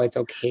here, how it's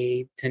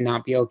okay to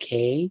not be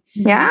okay.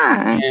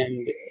 Yeah.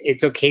 And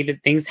it's okay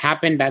that things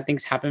happen, bad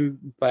things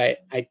happen,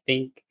 but I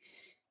think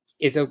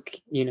it's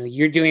okay. You know,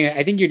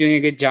 I think you're doing a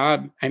good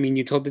job. I mean,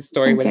 you told the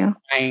story without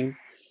crying.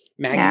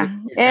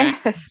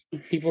 Maggie's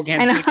people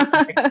can't see.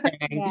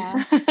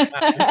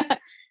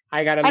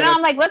 I got a little.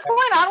 I'm like, what's going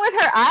on with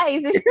her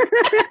eyes?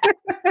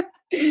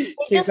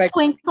 She's like,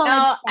 twinkle.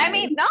 No, I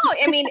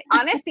mean,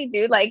 honestly,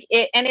 dude, like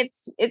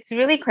it's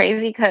really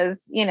crazy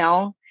because, you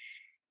know,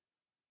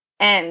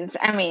 and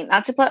I mean,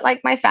 not to put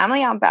like my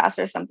family on blast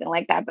or something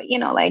like that, but you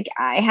know, like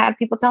I had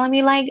people telling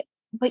me like,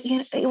 but you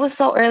know, it was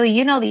so early,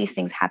 you know, these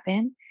things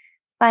happen.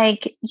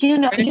 Like, you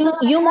know,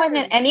 you more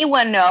than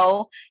anyone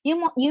know, you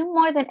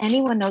more than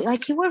anyone know,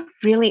 like you were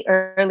really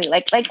early,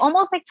 like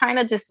almost like trying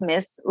to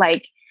dismiss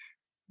like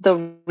the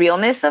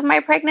realness of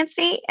my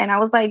pregnancy. And I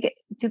was like,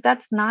 dude,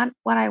 that's not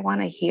what I want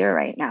to hear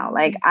right now.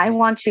 Like, I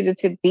want you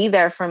to be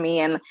there for me.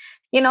 And,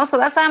 you know, so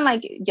that's why I'm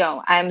like,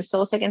 yo, I'm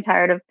so sick and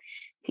tired of,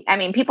 I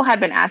mean, people had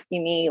been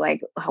asking me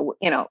like,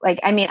 you know, like,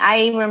 I mean,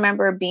 I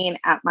remember being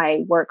at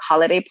my work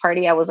holiday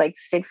party. I was like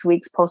 6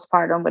 weeks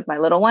postpartum with my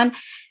little one.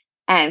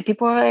 And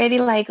people are already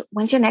like,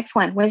 when's your next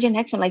one? When's your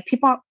next one? Like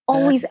people are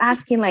always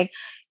asking like,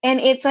 and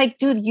it's like,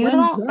 dude, you When's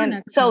don't. your And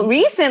next so one?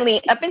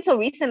 recently, up until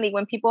recently,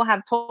 when people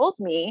have told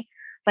me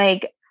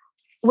like,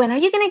 when are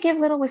you going to give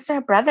little Wister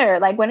a brother?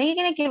 Like, when are you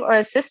going to give or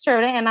a sister?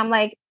 And I'm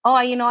like, oh,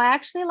 I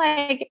actually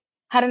like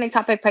had an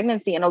ectopic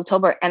pregnancy in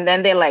October. And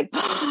then they're like,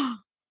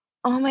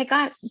 oh my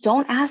God,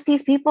 don't ask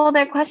these people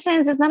their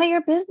questions. It's none of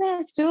your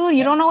business, dude.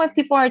 You don't know if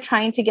people are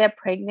trying to get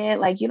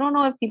pregnant. Like, you don't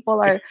know if people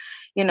are,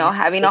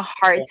 having a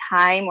hard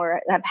time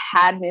or have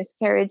had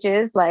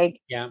miscarriages.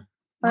 Like, yeah.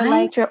 Or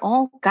like your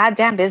own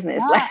goddamn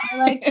business. Yeah,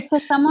 like to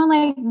someone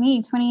like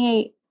me,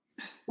 28,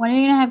 when are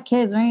you gonna have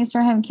kids? When are you gonna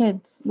start having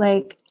kids?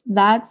 Like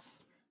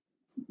that's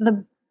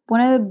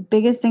one of the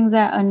biggest things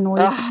that annoys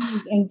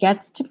me and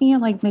gets to me,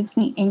 like makes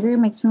me angry,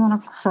 makes me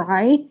want to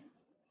cry.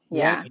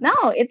 Yeah. No,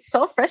 it's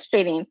so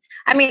frustrating.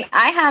 I mean,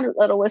 I had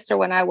little Wister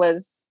when I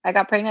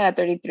got pregnant at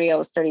 33, I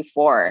was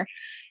 34.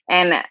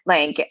 And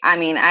like,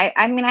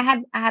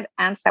 I had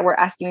aunts that were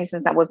asking me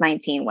since I was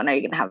 19, when are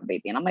you going to have a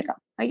baby? And I'm like,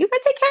 are you going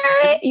to take care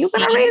of it? You're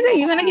going to raise it?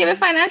 You're going to give it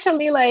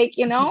financially? Like,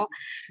 Yeah.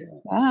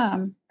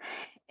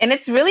 And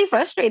it's really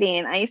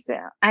frustrating. And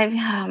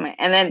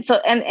then,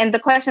 and the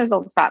questions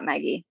don't stop,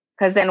 Maggie.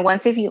 Cause then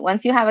once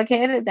you have a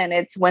kid, then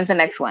it's, when's the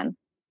next one?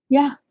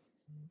 Yeah.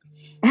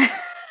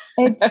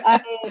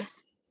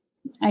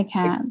 I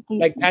can't.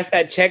 Like pass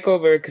that check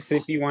over, because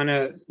if you want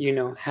to,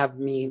 have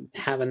me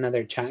have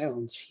another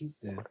child,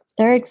 Jesus,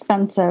 they're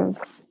expensive.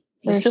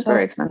 They're super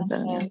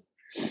expensive. But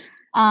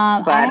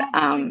I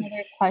have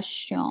another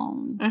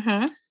question.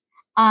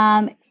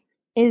 Mm-hmm.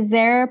 Is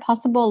there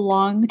possible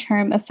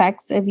long-term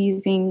effects of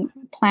using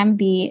Plan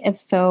B? If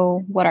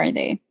so, what are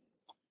they?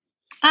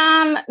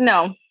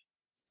 No,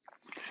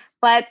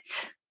 but.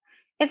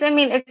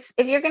 It's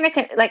if you're gonna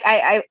like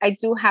I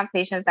do have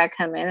patients that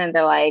come in and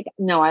they're like,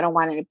 no, I don't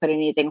want to put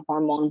anything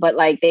hormone, but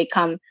like they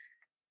come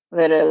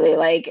literally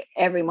like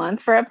every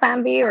month for a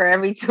Plan B or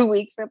every 2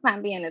 weeks for a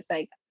Plan B, and it's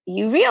like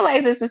you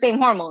realize it's the same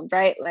hormones,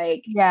 right?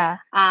 Like yeah,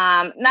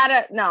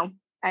 no.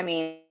 I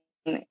mean,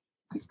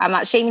 I'm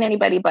not shaming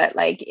anybody, but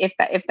like if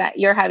that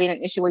you're having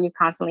an issue where you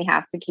constantly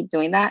have to keep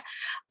doing that,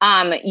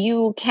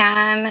 you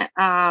can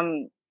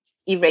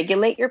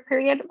irregulate your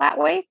period that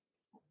way.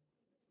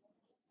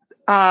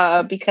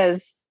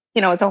 Because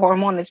it's a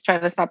hormone that's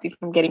trying to stop you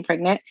from getting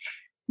pregnant.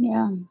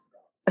 Yeah.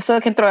 So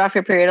it can throw off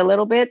your period a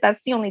little bit.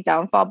 That's the only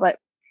downfall. But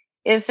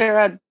is there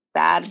a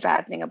bad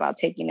thing about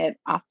taking it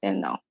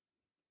often? No.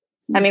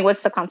 I mean,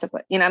 what's the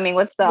consequence?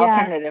 What's the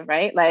alternative,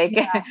 right? Like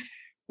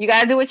you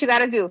gotta do what you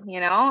gotta do,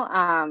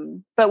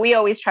 But we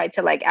always try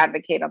to like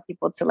advocate on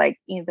people to like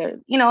either,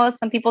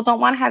 some people don't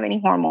want to have any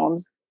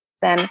hormones.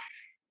 Then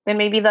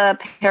maybe the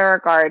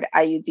Paragard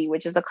IUD,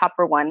 which is a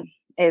copper one,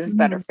 is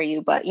better for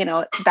you, but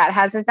that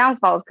has its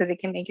downfalls because it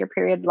can make your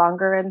period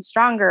longer and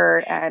stronger,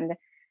 and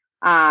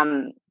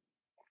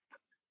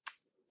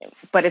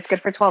but it's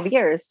good for 12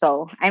 years.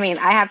 So I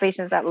have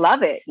patients that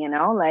love it, and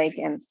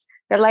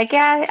they're like,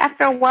 yeah,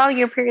 after a while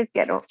your periods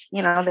get,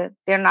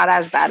 they're not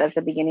as bad as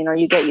the beginning, or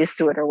you get used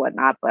to it or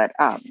whatnot. But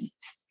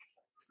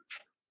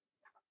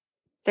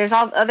there's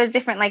all other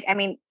different,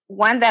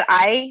 one that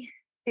I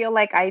feel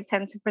like I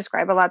tend to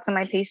prescribe a lot to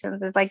my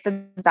patients is like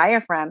the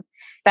diaphragm.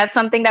 That's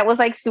something that was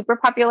like super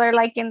popular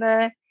like in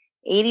the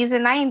 80s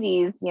and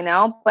 90s,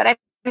 but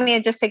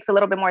it just takes a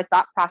little bit more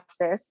thought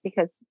process,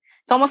 because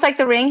it's almost like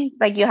the ring,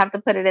 like you have to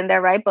put it in there,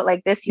 right? But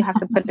like this, you have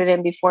to put it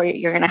in before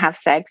you're going to have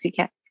sex. You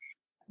can't,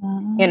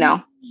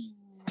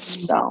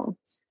 so.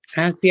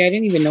 See, I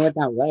didn't even know what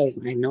that was.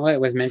 I know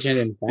it was mentioned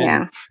in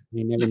Friends. Yeah.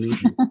 I never knew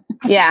that.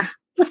 Yeah.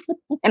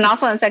 And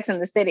also in Sex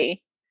and the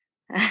City.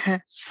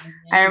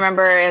 I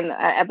remember in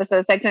episode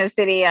of Sex and the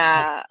City,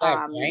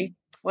 right?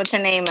 What's her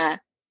name?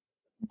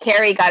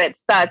 Carrie got it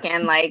stuck,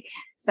 and like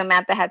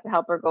Samantha had to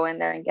help her go in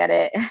there and get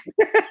it.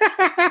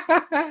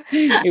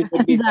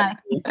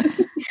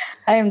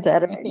 I am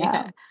dead right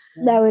now.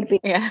 That would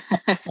be that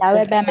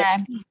would be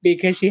mad.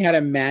 Because she had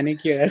a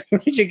manicure,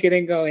 she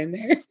couldn't go in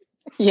there.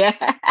 Yeah.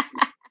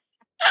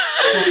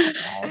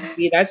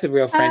 See, that's a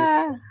real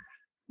friend.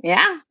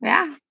 Yeah.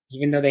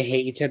 Even though they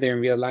hate each other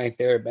in real life,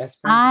 they were best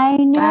friends. I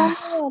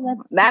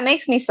know. That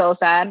makes me so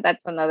sad.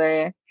 That's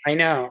another. I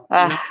know.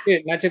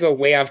 Not to go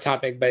way off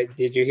topic, but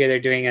did you hear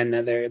they're doing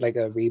another like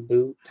a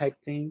reboot type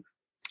thing?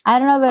 I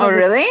don't know. Oh,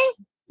 really?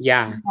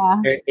 Yeah.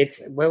 It's,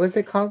 what was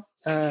it called?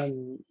 I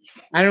don't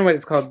know what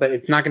it's called, but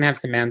it's not gonna have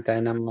Samantha,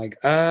 and I'm like,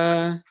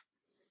 How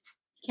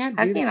can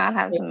you not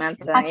have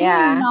Samantha? How can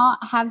you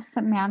not have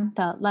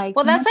Samantha? Like,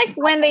 well, that's like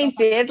when they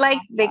did like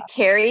the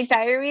Carrie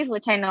Diaries,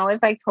 which I know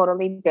is like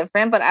totally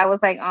different, but I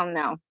was like, oh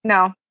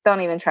no,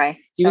 don't even try.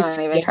 Don't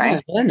even try.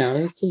 I don't know,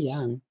 it was too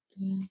young.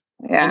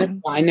 Yeah,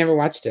 I never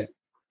watched it.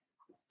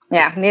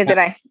 Yeah, neither did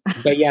I.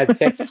 But yeah, that's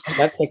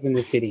Sex in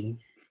the City.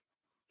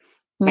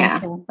 Yeah,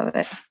 love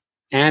it.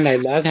 And I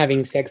love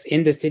having sex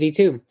in the city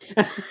too.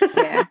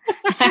 Yeah.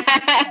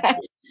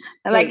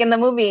 Like in the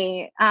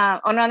movie,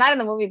 no, not in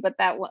the movie, but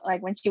that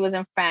like when she was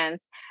in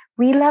France,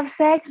 we love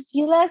sex,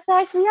 you love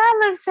sex, we all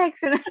love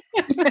sex.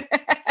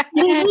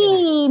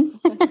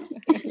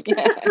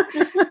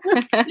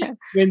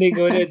 When they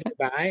go to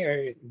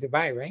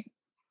Dubai, right?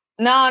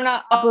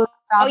 No. Abu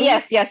Oh, Dhabi?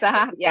 yes.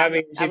 Yeah. I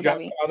mean, she Abu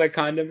drops Dhabi. all the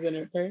condoms in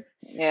her purse.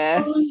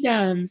 Yes.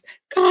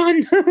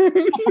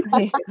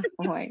 Condoms. Oh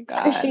my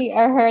God.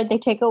 I heard they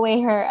take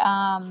away her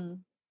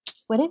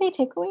what did they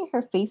take away?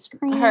 Her face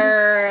cream?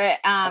 Her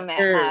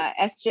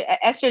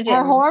estrogen.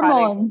 Her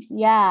hormones, products.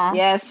 yeah.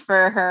 Yes,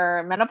 for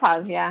her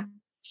menopause, yeah.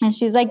 And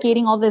she's like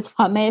eating all this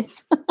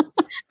hummus.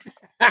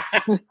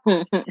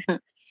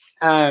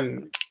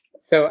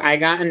 So I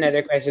got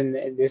another question.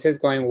 This is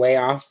going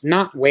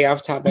not way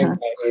off topic, but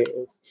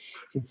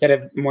instead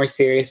of more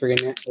serious,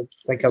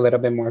 it's like a little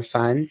bit more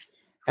fun.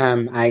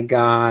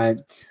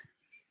 Where'd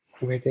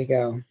they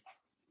go?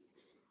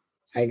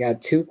 I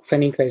got two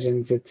funny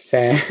questions. It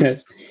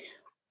said,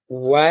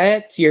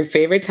 what's your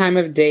favorite time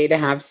of day to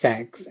have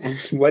sex? And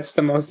what's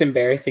the most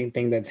embarrassing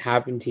thing that's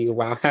happened to you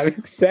while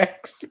having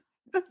sex?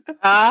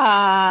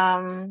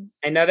 I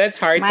know that's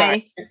hard.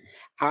 My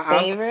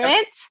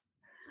favorite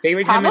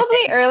time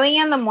probably early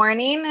in the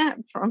morning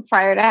from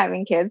prior to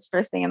having kids,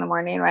 first thing in the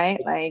morning,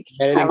 right? Like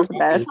that was the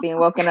best, being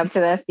woken up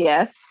to this.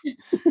 Yes.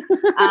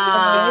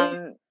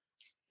 And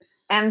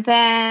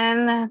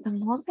then the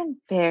most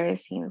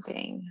embarrassing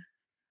thing.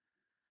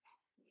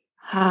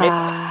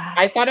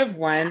 I thought of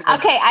one.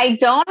 Okay, I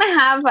don't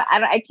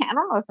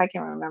know if I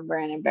can remember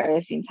an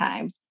embarrassing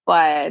time,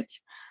 but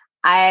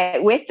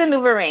with the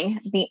NuvaRing,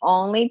 the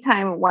only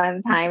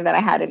one time that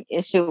I had an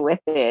issue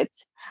with it,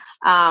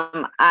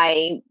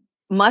 I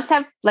must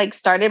have like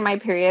started my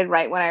period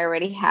right when I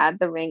already had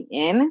the ring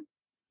in.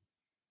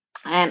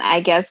 And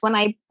I guess when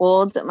I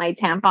pulled my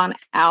tampon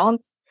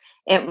out,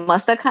 it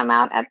must have come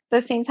out at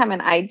the same time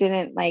and I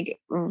didn't like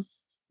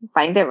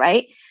find it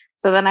right.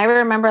 So then I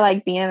remember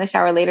like being in the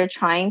shower later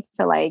trying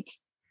to like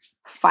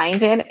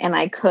find it and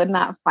I could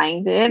not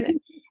find it.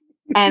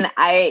 And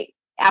I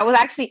was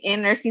actually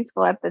in nursing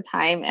school at the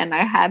time and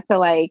I had to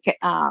like,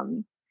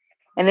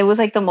 and it was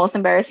like the most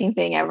embarrassing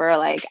thing ever.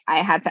 Like I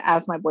had to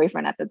ask my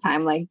boyfriend at the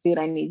time, like, dude,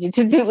 I need you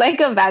to do like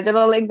a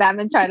vaginal exam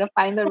and try to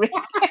find the ring.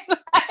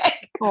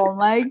 Oh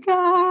my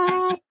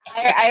God.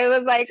 I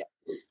was like,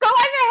 go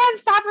on your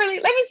hands properly.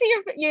 Let me see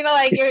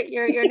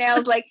your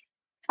nails. Like,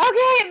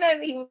 okay. And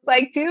then he was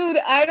like, dude,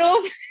 I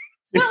don't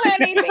feel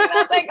anything. And I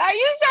was like, are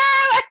you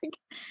sure? Like,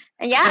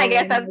 and yeah, I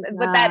guess but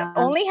that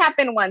only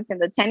happened once in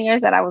the 10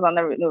 years that I was on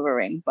the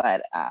NuvaRing.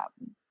 But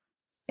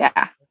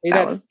yeah,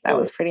 that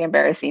was pretty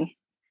embarrassing.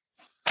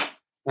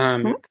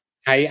 I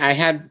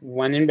had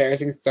one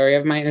embarrassing story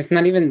of mine. It's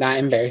not even that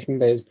embarrassing,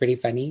 but it's pretty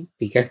funny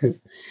because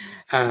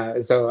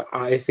so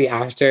obviously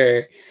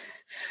after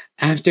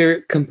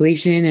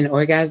completion and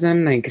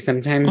orgasm, like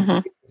sometimes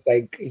it's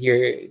like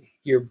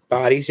your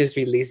body's just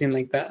releasing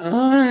like the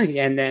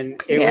and then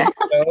it was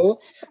so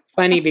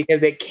funny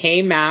because it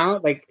came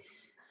out,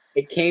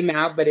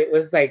 but it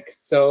was like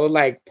so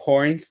like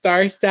porn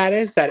star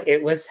status that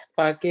it was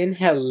fucking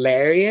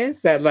hilarious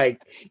that like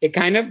it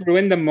kind of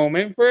ruined the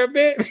moment for a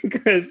bit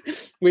because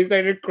we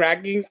started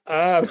cracking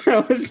up. I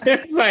was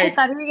just like, I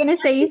thought you were gonna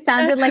say you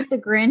sounded like the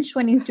Grinch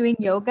when he's doing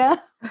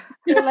yoga.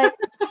 You're like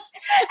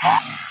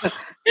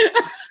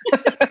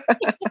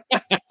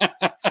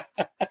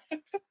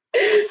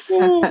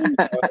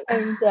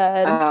I'm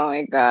dead. Oh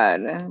my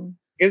God.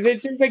 Is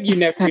it just like you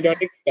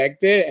don't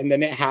expect it and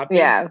then it happens?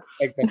 Yeah.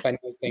 Like the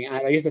funniest thing.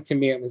 At least to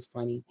me it was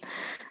funny.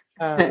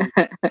 I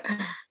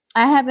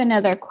have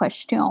another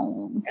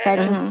question that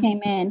just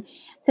came in. It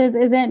says,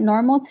 is it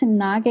normal to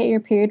not get your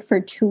period for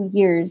 2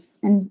 years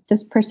and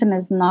this person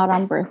is not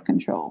on birth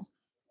control?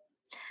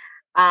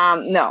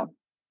 No.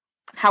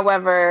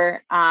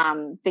 However,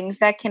 things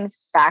that can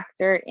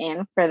factor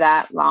in for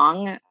that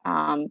long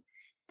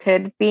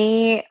could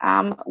be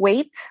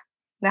weight.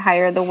 The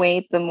higher the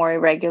weight, the more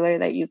irregular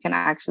that you can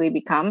actually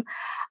become.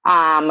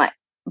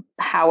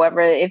 However,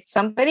 if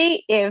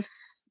somebody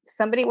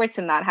were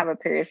to not have a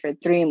period for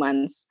 3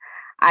 months,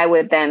 I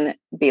would then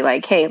be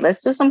like, hey,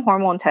 let's do some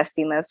hormone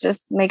testing. Let's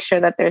just make sure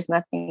that there's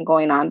nothing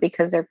going on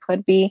because there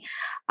could be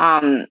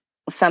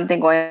something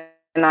going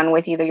on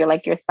with either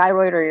your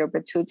thyroid or your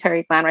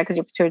pituitary gland, right? Because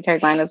your pituitary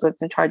gland is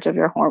what's in charge of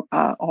your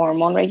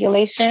hormone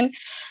regulation.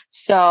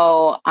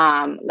 So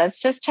let's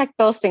just check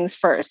those things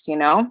first,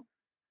 Yeah.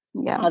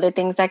 Other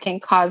things that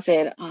can cause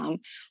it are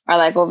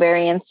like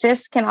ovarian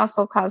cysts can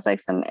also cause like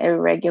some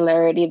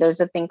irregularity. There's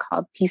a thing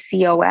called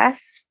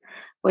PCOS,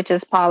 which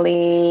is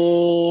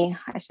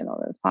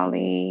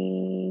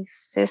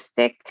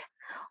polycystic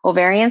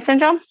ovarian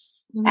syndrome.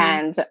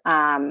 And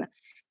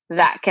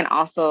that can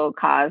also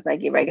cause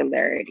like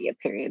irregularity of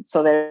periods.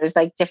 So there's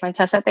like different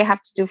tests that they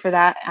have to do for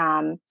that.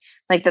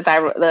 Like the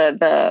thyroid,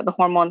 the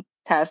hormone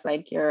test,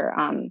 like your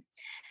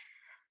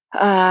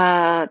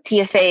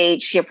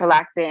TSH, your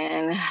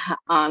prolactin,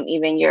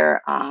 even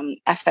your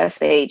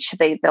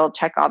FSH, they'll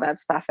check all that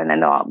stuff. And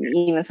then they'll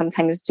even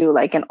sometimes do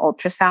like an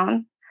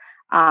ultrasound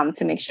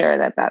to make sure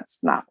that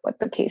that's not what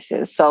the case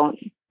is. So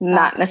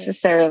not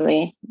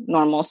necessarily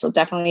normal. So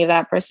definitely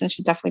that person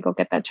should definitely go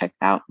get that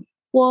checked out.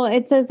 Well,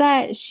 it says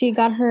that she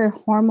got her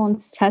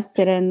hormones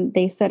tested and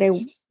they said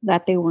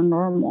that they were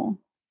normal.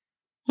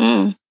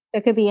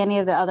 It could be any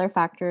of the other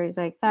factors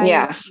like thyroid.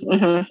 Yes.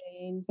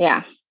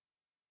 Yeah.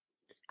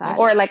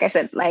 Or like I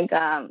said, like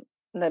the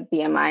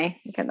BMI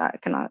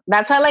cannot.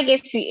 That's why, like,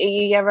 if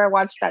you ever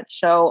watch that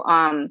show,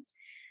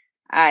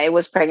 I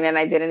was pregnant,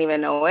 I didn't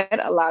even know it.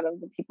 A lot of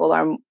the people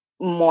are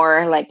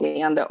more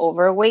likely on the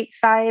overweight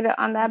side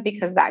on that,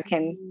 because that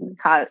can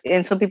cause,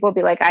 and so people will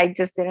be like, I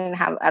don't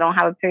have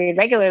a period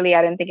regularly.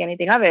 I didn't think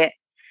anything of it.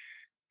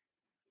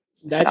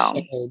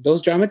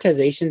 Those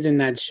dramatizations in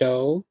that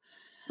show.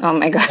 Oh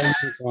my God. Oh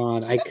my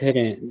God. I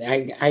couldn't.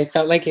 I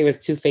felt like it was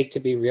too fake to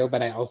be real,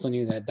 but I also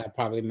knew that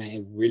probably meant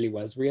it really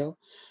was real.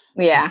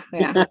 Yeah.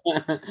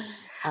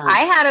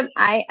 I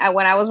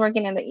when I was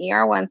working in the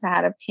ER once, I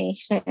had a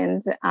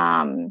patient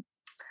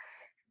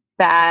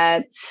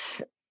that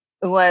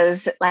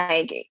was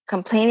like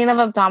complaining of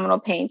abdominal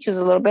pain. She was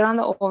a little bit on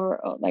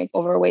the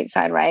overweight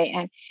side, right?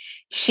 And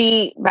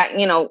she,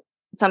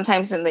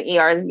 sometimes in the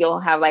ERs you'll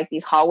have like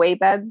these hallway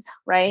beds,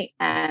 right?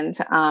 And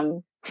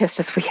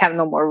just we have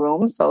no more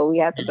room, so we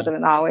have to put them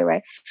in the hallway,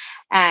 right?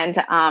 And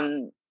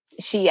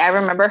I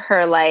remember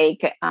her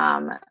like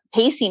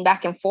pacing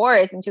back and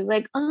forth, and she was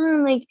like,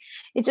 oh, like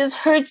it just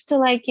hurts to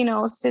like,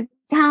 sit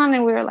down.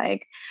 And we were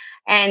like,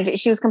 and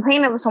she was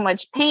complaining of so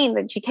much pain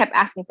that she kept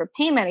asking for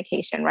pain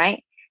medication,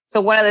 right? So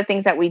one of the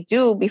things that we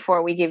do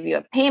before we give you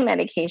a pain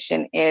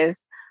medication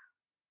is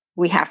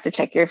we have to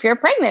check if you're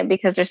pregnant,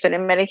 because there's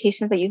certain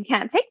medications that you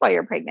can't take while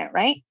you're pregnant,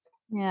 right?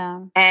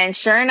 Yeah. And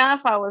sure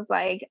enough, I was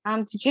like,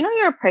 did you know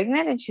you're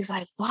pregnant? And she's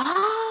like,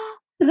 what?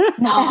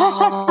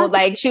 No.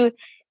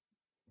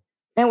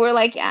 And we're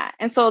like, yeah.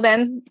 And so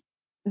then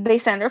they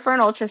send her for an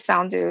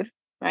ultrasound, dude,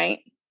 right?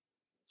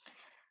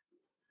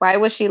 Why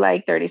was she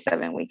like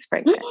 37 weeks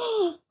pregnant?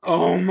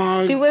 Oh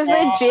my! She was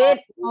legit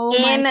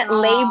in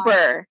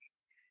labor.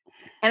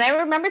 And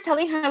I remember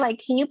telling her,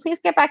 like, can you please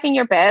get back in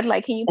your bed?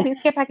 Like, can you please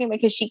get back in bed?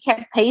 Because she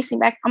kept pacing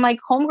back. I'm like,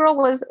 homegirl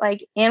was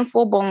like in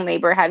full blown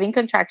labor, having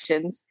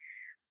contractions.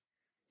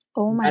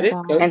 Oh my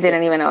God. And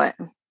didn't even know it.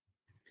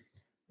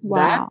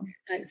 Wow.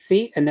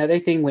 See, another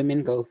thing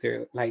women go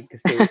through. Like,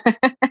 see, I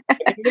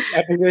think this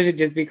episode should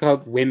just be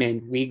called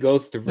 "Women We Go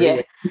Through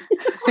It."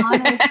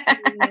 Honestly,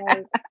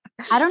 like,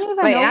 I don't even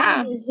know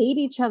why we hate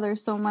each other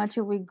so much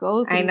if we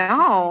go through. I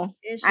know.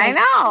 I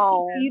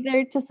know. Be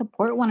there to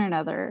support one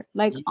another.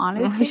 Like,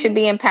 honestly, we should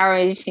be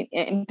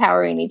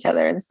empowering each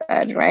other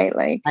instead, right?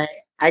 Like,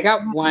 I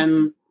got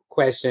one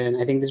question.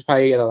 I think this is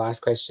probably the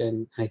last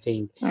question. I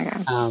think.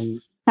 Okay.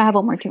 I have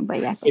one more too, but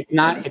yeah. It's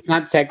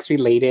not sex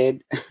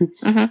related.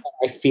 Mm-hmm.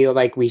 I feel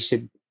like we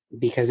should,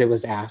 because it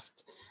was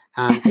asked.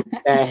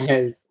 It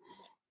says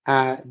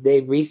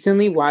they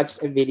recently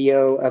watched a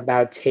video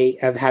about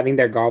having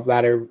their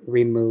gallbladder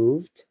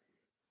removed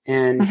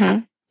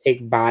and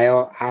take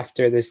bile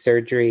after the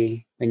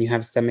surgery when you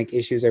have stomach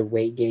issues or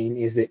weight gain.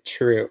 Is it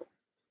true?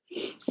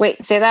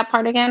 Wait, say that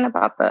part again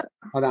about the.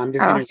 Hold on, I'm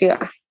just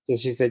gonna.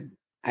 She said,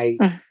 I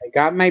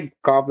got my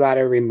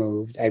gallbladder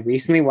removed. I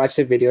recently watched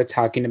a video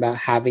talking about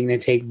having to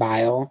take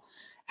bile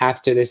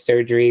after the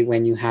surgery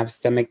when you have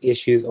stomach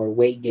issues or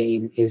weight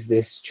gain. Is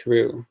this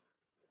true?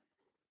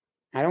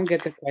 I don't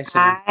get the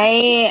question.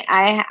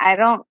 I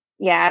don't.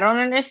 Yeah, I don't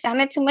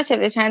understand it too much.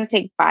 If they're trying to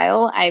take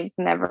bile, I've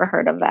never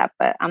heard of that.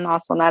 But I'm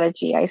also not a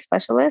GI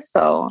specialist,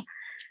 so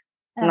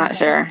I'm not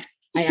sure.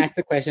 I asked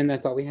the question.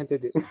 That's all we had to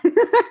do.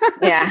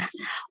 Yeah.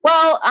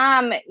 Well,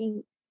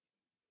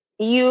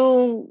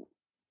 you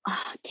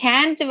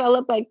can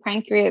develop like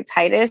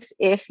pancreatitis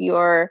if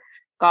your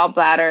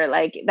gallbladder,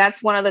 like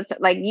that's one of the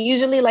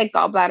usually like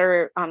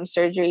gallbladder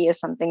surgery is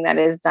something that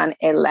is done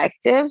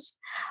elective,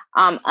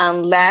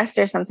 unless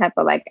there's some type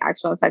of like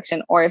actual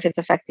infection, or if it's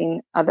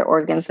affecting other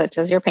organs such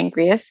as your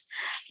pancreas,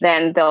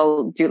 then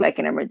they'll do like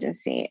an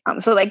emergency.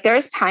 So like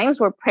there's times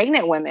where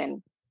pregnant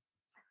women,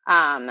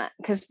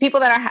 because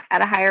people that are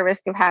at a higher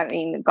risk of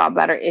having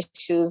gallbladder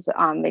issues,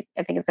 I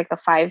think it's like the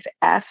 5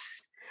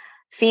 Fs: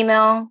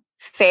 female,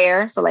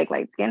 fair, so like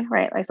light skin,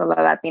 right? Like so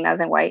Latinas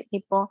and white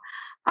people,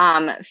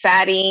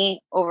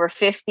 fatty, over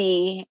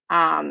 50,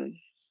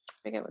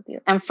 forget what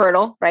and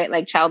fertile, right?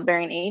 Like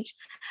childbearing age,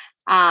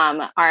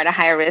 are at a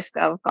higher risk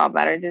of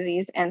gallbladder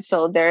disease. And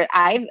so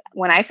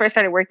when I first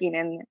started working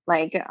in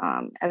like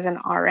as an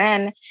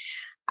RN,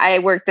 I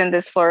worked in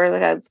this floor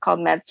that's called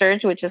med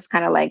surg, which is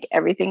kind of like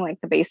everything, like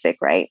the basic,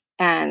 right?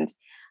 And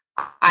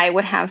I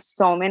would have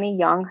so many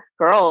young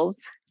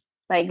girls,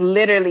 like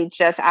literally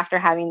just after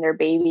having their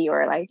baby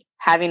or like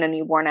having a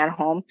newborn at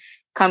home,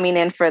 coming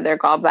in for their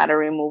gallbladder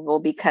removal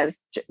because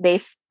they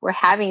were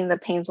having the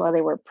pains while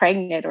they were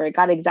pregnant, or it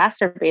got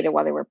exacerbated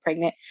while they were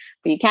pregnant.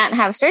 But you can't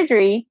have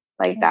surgery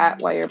like that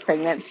while you're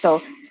pregnant.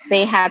 So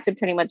they had to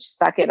pretty much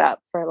suck it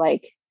up for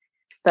like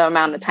the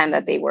amount of time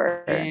that they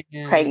were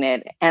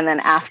pregnant. And then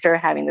after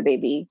having the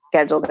baby,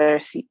 schedule their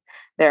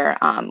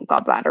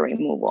gallbladder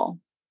removal.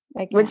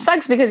 Which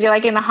sucks because you're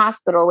like in the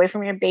hospital away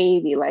from your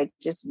baby, like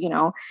just,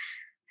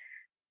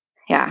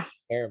 Yeah.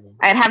 Terrible.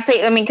 I'd have,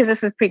 because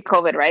this is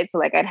pre-COVID, right? So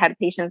like I'd had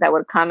patients that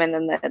would come and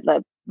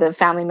then the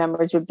family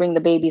members would bring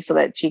the baby so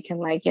that she can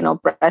like,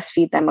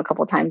 breastfeed them a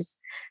couple times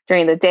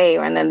during the day,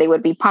 and then they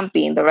would be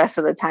pumping the rest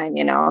of the time,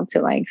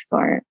 to like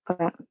start.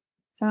 But,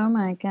 oh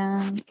my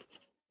God.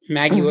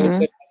 Maggie, what was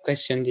the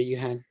question that you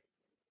had?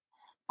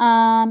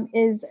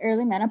 Is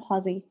early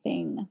menopause a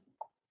thing?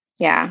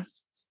 Yeah,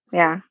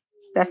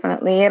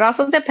 definitely. It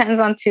also depends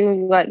on too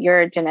what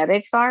your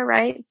genetics are,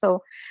 right?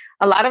 So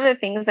a lot of the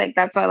things like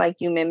that's why like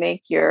you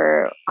mimic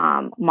your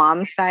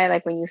mom's side,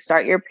 like when you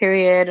start your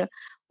period,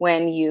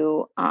 when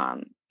you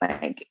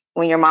like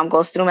when your mom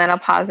goes through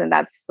menopause, and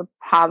that's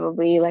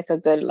probably like a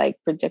good like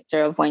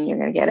predictor of when you're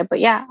gonna get it. But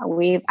yeah,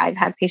 I've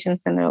had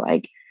patients in their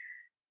like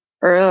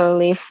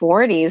early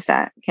 40s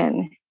that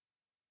can.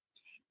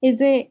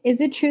 Is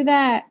it true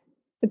that,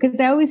 because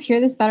I always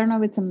hear this, but I don't know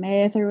if it's a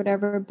myth or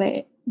whatever,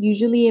 but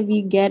usually if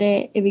you get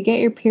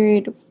your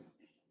period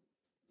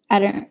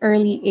at an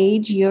early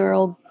age,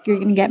 you're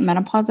gonna get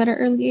menopause at an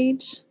early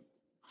age?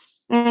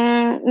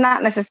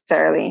 Not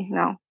necessarily,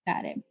 no.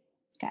 Got it.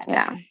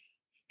 Yeah.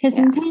 Because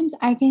sometimes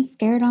I get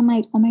scared. I'm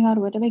like, oh my God,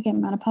 what if I get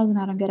menopause and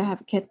I don't get to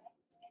have a kid?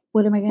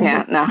 What am I going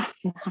to do?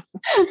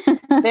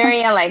 No.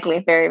 Very unlikely.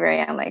 Very, very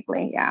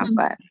unlikely. Yeah,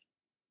 but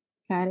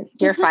got it.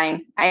 You're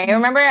fine. I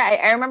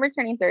remember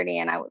turning 30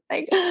 and I was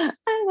like, I'm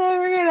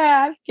never going to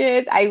have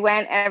kids. I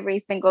went every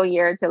single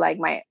year to like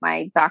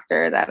my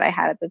doctor that I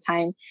had at the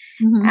time.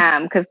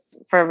 Because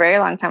for a very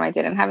long time I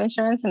didn't have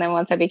insurance. And then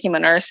once I became a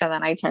nurse and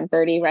then I turned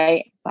 30,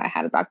 right? So I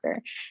had a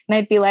doctor. And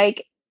I'd be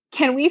like,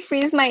 can we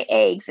freeze my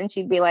eggs? And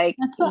she'd be like,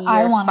 you're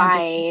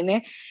fine.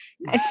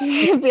 And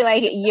she'd be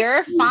like,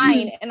 you're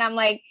fine. And I'm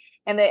like,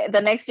 and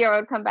the next year I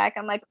would come back.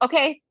 I'm like,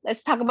 okay,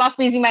 let's talk about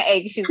freezing my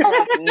eggs. She's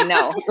like,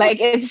 no, like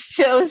it's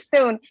so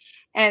soon.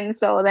 And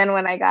so then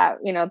when I got,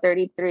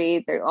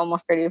 33,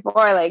 almost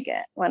 34, like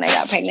when I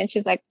got pregnant,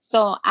 she's like,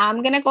 so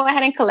I'm going to go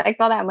ahead and collect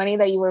all that money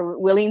that you were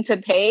willing to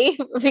pay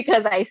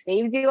because I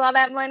saved you all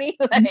that money.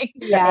 Like,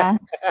 yeah.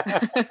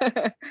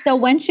 So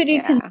when should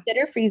you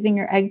consider freezing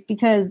your eggs?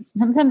 Because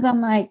sometimes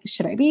I'm like,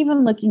 should I be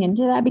even looking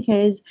into that?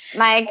 Because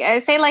like, I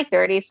say like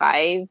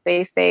 35,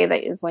 they say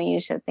that is when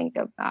you should think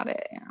about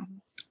it. Yeah.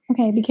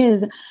 Okay.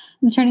 Because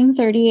I'm turning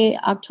 30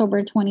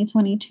 October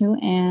 2022.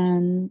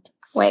 And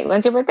wait,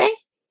 when's your birthday?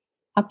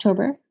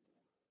 October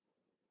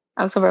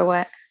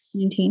what?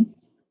 19.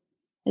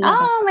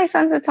 Oh, my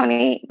son's the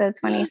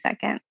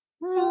 22nd.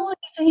 Oh,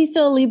 so he's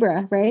still a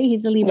Libra, right?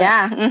 He's a Libra.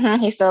 Yeah,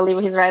 he's still a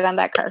Libra. He's right on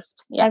that cusp.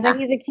 Yeah, I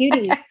think he's a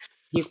cutie.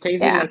 He's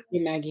crazy like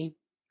you, Maggie,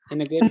 in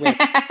a good way.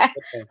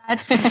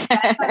 That's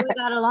why we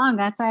got along.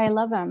 That's why I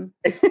love him.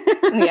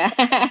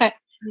 Yeah,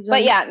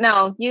 but yeah,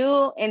 no,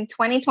 you in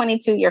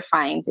 2022, you're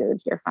fine,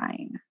 dude. You're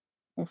fine.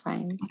 You're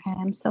fine. Okay,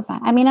 I'm so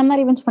fine. I mean, I'm not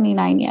even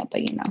 29 yet,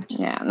 but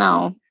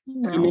no.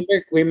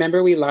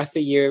 Remember, we lost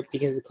a year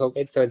because of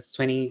COVID, so it's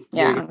 20.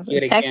 Yeah,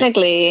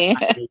 technically.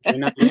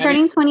 I'm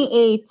turning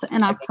 28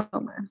 in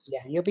October. Yeah,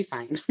 you'll be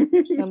fine.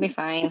 You'll be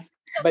fine.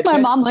 But my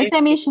mom looked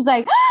at me. She's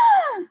like,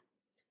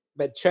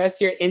 but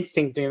trust your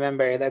instinct.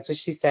 Remember, that's what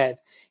she said.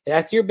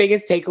 That's your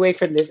biggest takeaway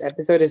from this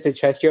episode, is to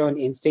trust your own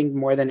instinct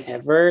more than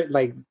ever.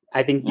 Like,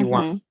 I think you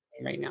want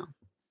right now.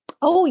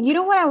 Oh, you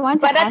know what I want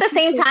to But at the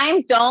same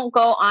time, don't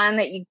go on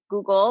that you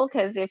Google,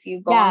 because if you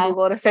go on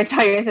Google to search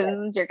all your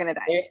symptoms, you're going to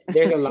die.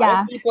 There's a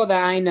lot of people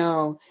that I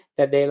know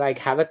that they like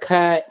have a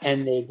cut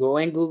and they go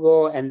in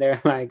Google and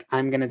they're like,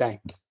 I'm going to die.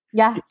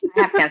 Yeah.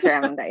 I have cancer.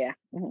 I'm going to die. Yeah.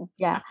 Mm-hmm.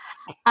 Yeah.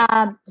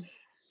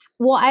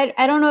 Well,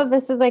 I don't know if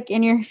this is like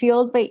in your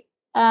field, but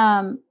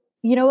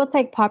you know what's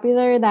like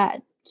popular?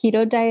 That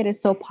keto diet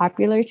is so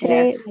popular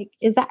today. Yes. Like,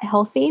 is that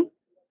healthy?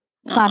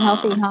 It's not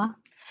healthy, huh?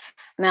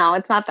 No,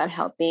 it's not that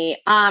healthy.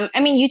 I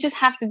mean, you just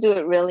have to do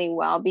it really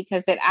well,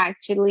 because it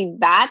actually,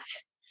 that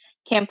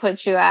can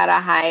put you at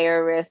a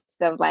higher risk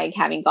of like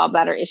having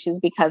gallbladder issues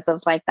because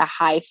of like the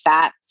high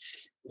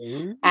fats.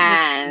 Mm-hmm.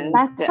 And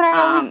that's what I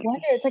always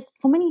wonder. It's like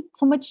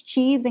so much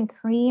cheese and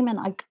cream and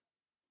like.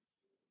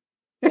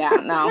 Yeah,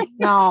 no.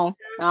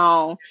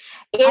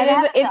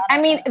 I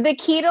mean, the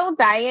keto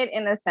diet,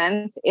 in a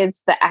sense,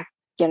 it's the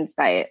Atkins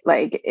diet.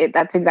 Like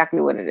that's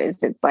exactly what it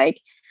is. It's like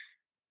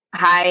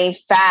high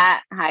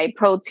fat, high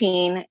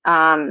protein.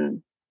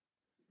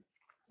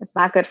 It's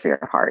not good for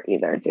your heart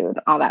either, dude.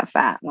 All that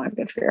fat, not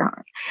good for your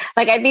heart.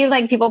 Like, I feel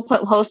like people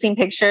posting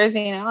pictures,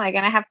 like,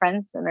 and I have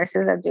friends and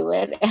nurses that do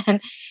it,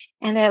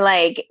 and they're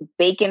like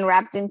bacon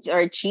wrapped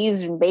or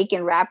cheese and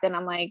bacon wrapped, and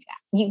I'm like,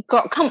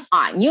 come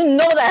on,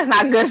 that's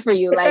not good for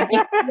you. Like,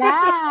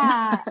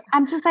 yeah,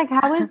 I'm just like,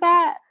 how is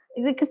that?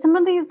 Because some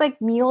of these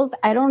like meals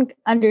I don't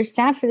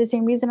understand for the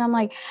same reason. I'm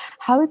like,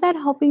 how is that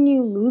helping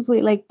you lose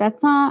weight? Like,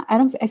 that's not.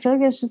 I feel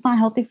like that's just not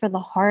healthy for the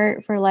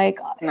heart. For like,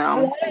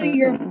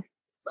 your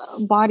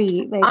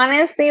body. Like,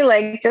 honestly,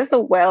 like just a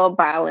well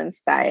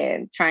balanced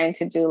diet. Trying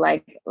to do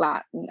like a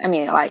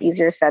lot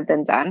easier said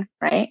than done,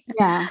 right?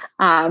 Yeah.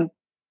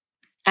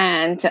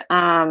 And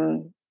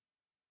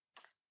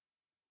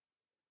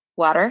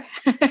water.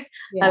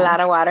 A lot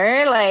of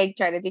water, like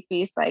try to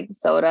decrease like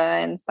soda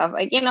and stuff,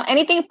 like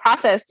anything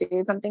processed,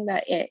 dude, something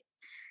that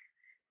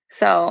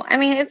So I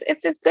mean,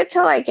 it's good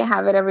to like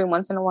have it every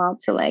once in a while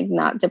to like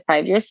not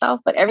deprive yourself,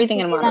 but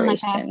everything in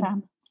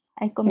moderation.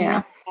 Hay comida en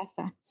la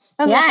casa.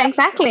 Yeah,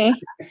 exactly.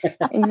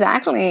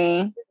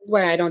 Exactly. This is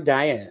why I don't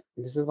diet.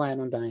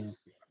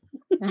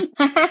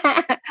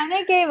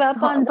 I gave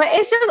up on but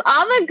it's just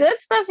all the good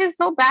stuff is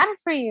so bad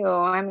for you.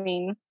 I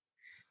mean,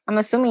 I'm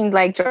assuming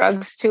like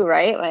drugs too,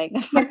 right? Like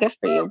not good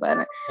for you,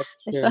 but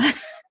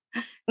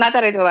not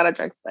that I do a lot of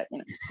drugs, but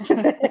you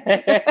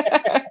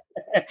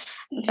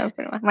know.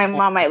 My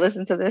mom might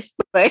listen to this.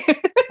 But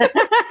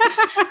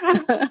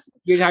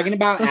you're talking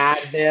about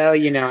Advil,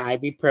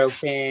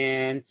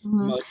 ibuprofen,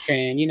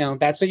 Motrin,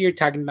 that's what you're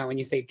talking about when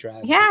you say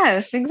drugs.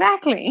 Yes,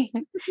 exactly.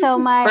 So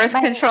birth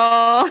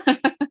control.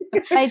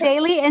 My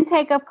daily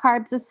intake of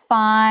carbs is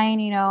fine,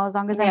 as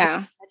long as I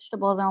have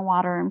vegetables and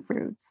water and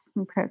fruits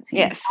and protein.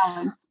 Yes.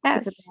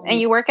 And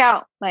you work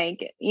out,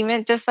 like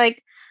even just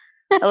like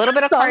a little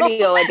bit of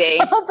cardio a day.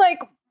 I was like,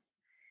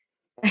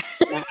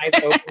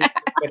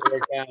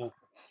 work out.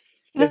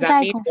 Does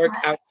that mean work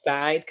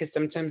outside? Because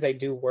sometimes I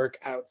do work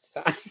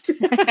outside.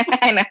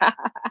 I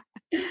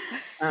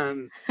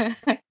know.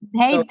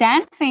 Hey,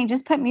 dancing.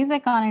 Just put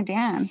music on and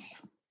dance.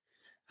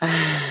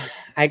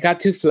 I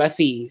got too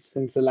fluffy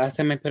since the last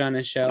time I put on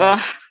a show.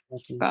 Oh,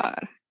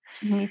 God.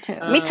 Me too.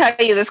 Let me tell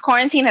you, this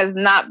quarantine has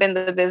not been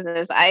the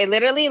business. I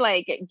literally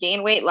like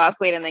gained weight, lost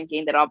weight, and then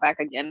gained it all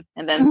back again.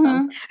 And then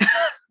some.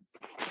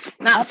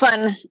 Not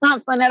fun.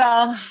 Not fun at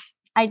all.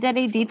 I did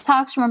a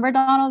detox, remember,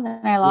 Donald?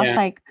 And I lost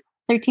like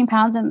 13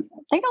 pounds and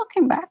they all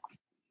came back.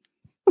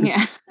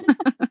 Yeah.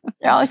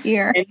 They're all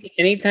here.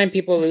 Anytime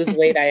people lose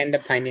weight, I end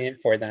up finding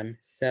it for them.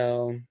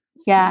 So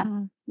yeah.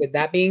 With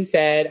that being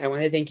said, I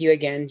want to thank you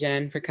again,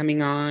 Jen, for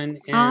coming on.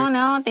 Oh,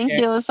 no, thank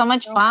you. It was so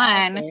much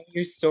fun.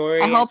 Your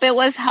story. I hope it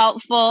was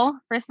helpful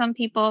for some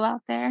people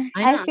out there.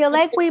 I feel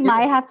like we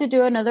might have to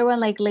do another one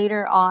like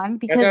later on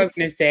because that's what I was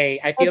going to say.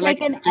 I feel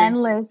like an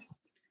endless.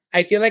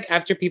 I feel like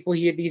after people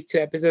hear these 2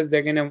 episodes,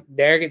 we're gonna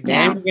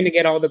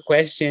get all the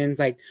questions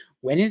like,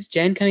 when is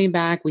Jen coming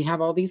back? We have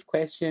all these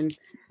questions.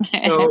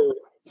 So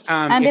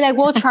I'd be like,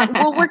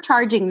 we're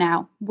charging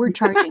now. We're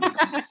charging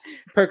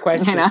per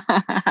question.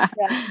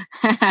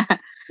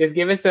 Just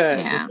give us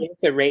a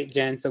rate,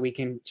 Jen, so we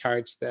can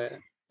charge the.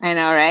 I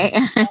know, right?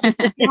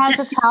 He has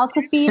a child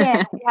to feed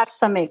and we have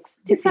stomachs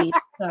to feed.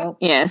 So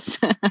yes,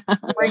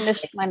 we're in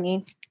this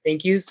money.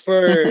 Thank you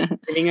for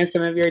giving us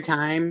some of your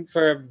time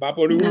for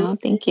Vaporu. No,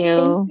 thank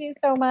you. Thank you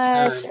so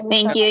much.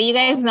 Thank you. You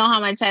guys know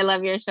how much I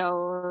love your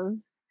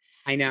shows.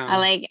 I know. I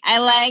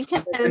like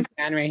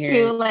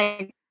to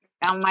like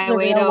on my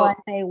way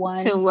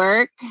to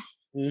work.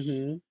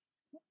 Mm-hmm.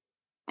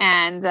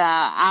 And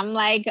I'm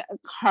like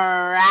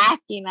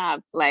cracking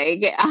up,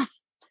 like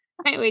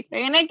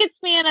and it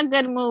gets me in a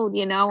good mood,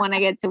 when I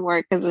get to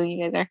work because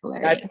you guys are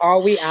hilarious. That's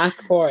all we ask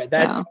for.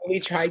 That's all we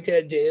try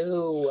to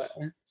do.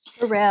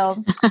 For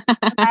real.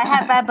 I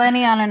have Bad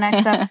Bunny on our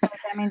next episode.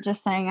 I mean,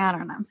 just saying, I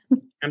don't know.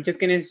 I'm just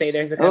gonna say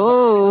there's a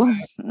couple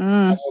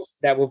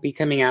that will be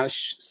coming out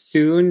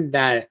soon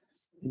that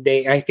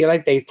I feel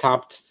like they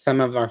topped some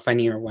of our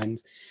funnier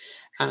ones.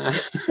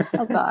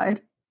 Oh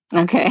God.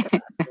 Okay.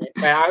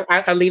 But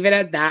I'll leave it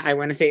at that. I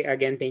want to say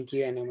again, thank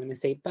you, and I want to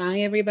say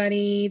bye,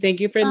 everybody. Thank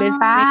you for listening.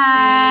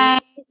 Bye.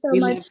 Thank you so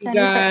much, Jenny,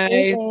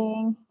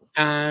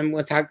 guys.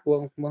 We'll talk.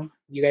 Well,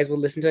 you guys will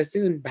listen to us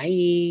soon.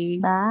 Bye.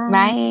 Bye.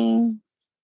 Bye.